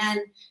Amazing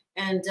Men.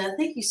 And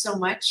thank you so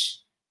much.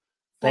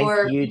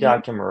 Thank you,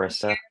 Dr.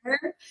 Marissa.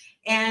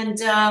 And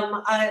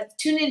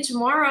tune in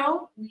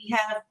tomorrow. We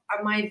have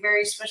my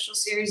very special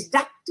series,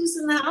 Doctors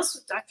in the House,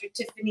 with Dr.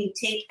 Tiffany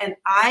Tate and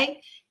I.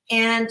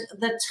 And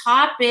the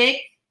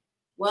topic,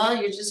 well,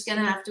 you're just going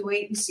to have to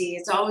wait and see.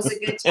 It's always a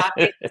good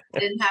topic. I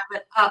didn't have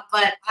it up,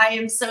 but I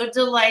am so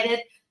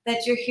delighted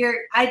that you're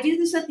here. I do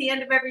this at the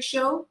end of every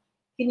show.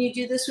 Can you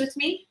do this with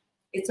me?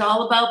 It's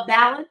all about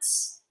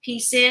balance,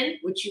 peace in,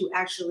 which you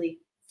actually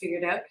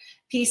figured out.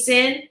 Peace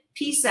in,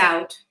 peace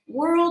out.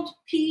 World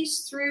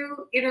peace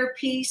through inner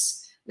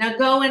peace. Now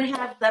go and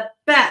have the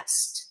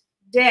best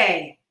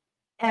day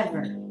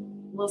ever.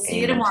 We'll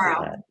see you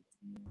tomorrow.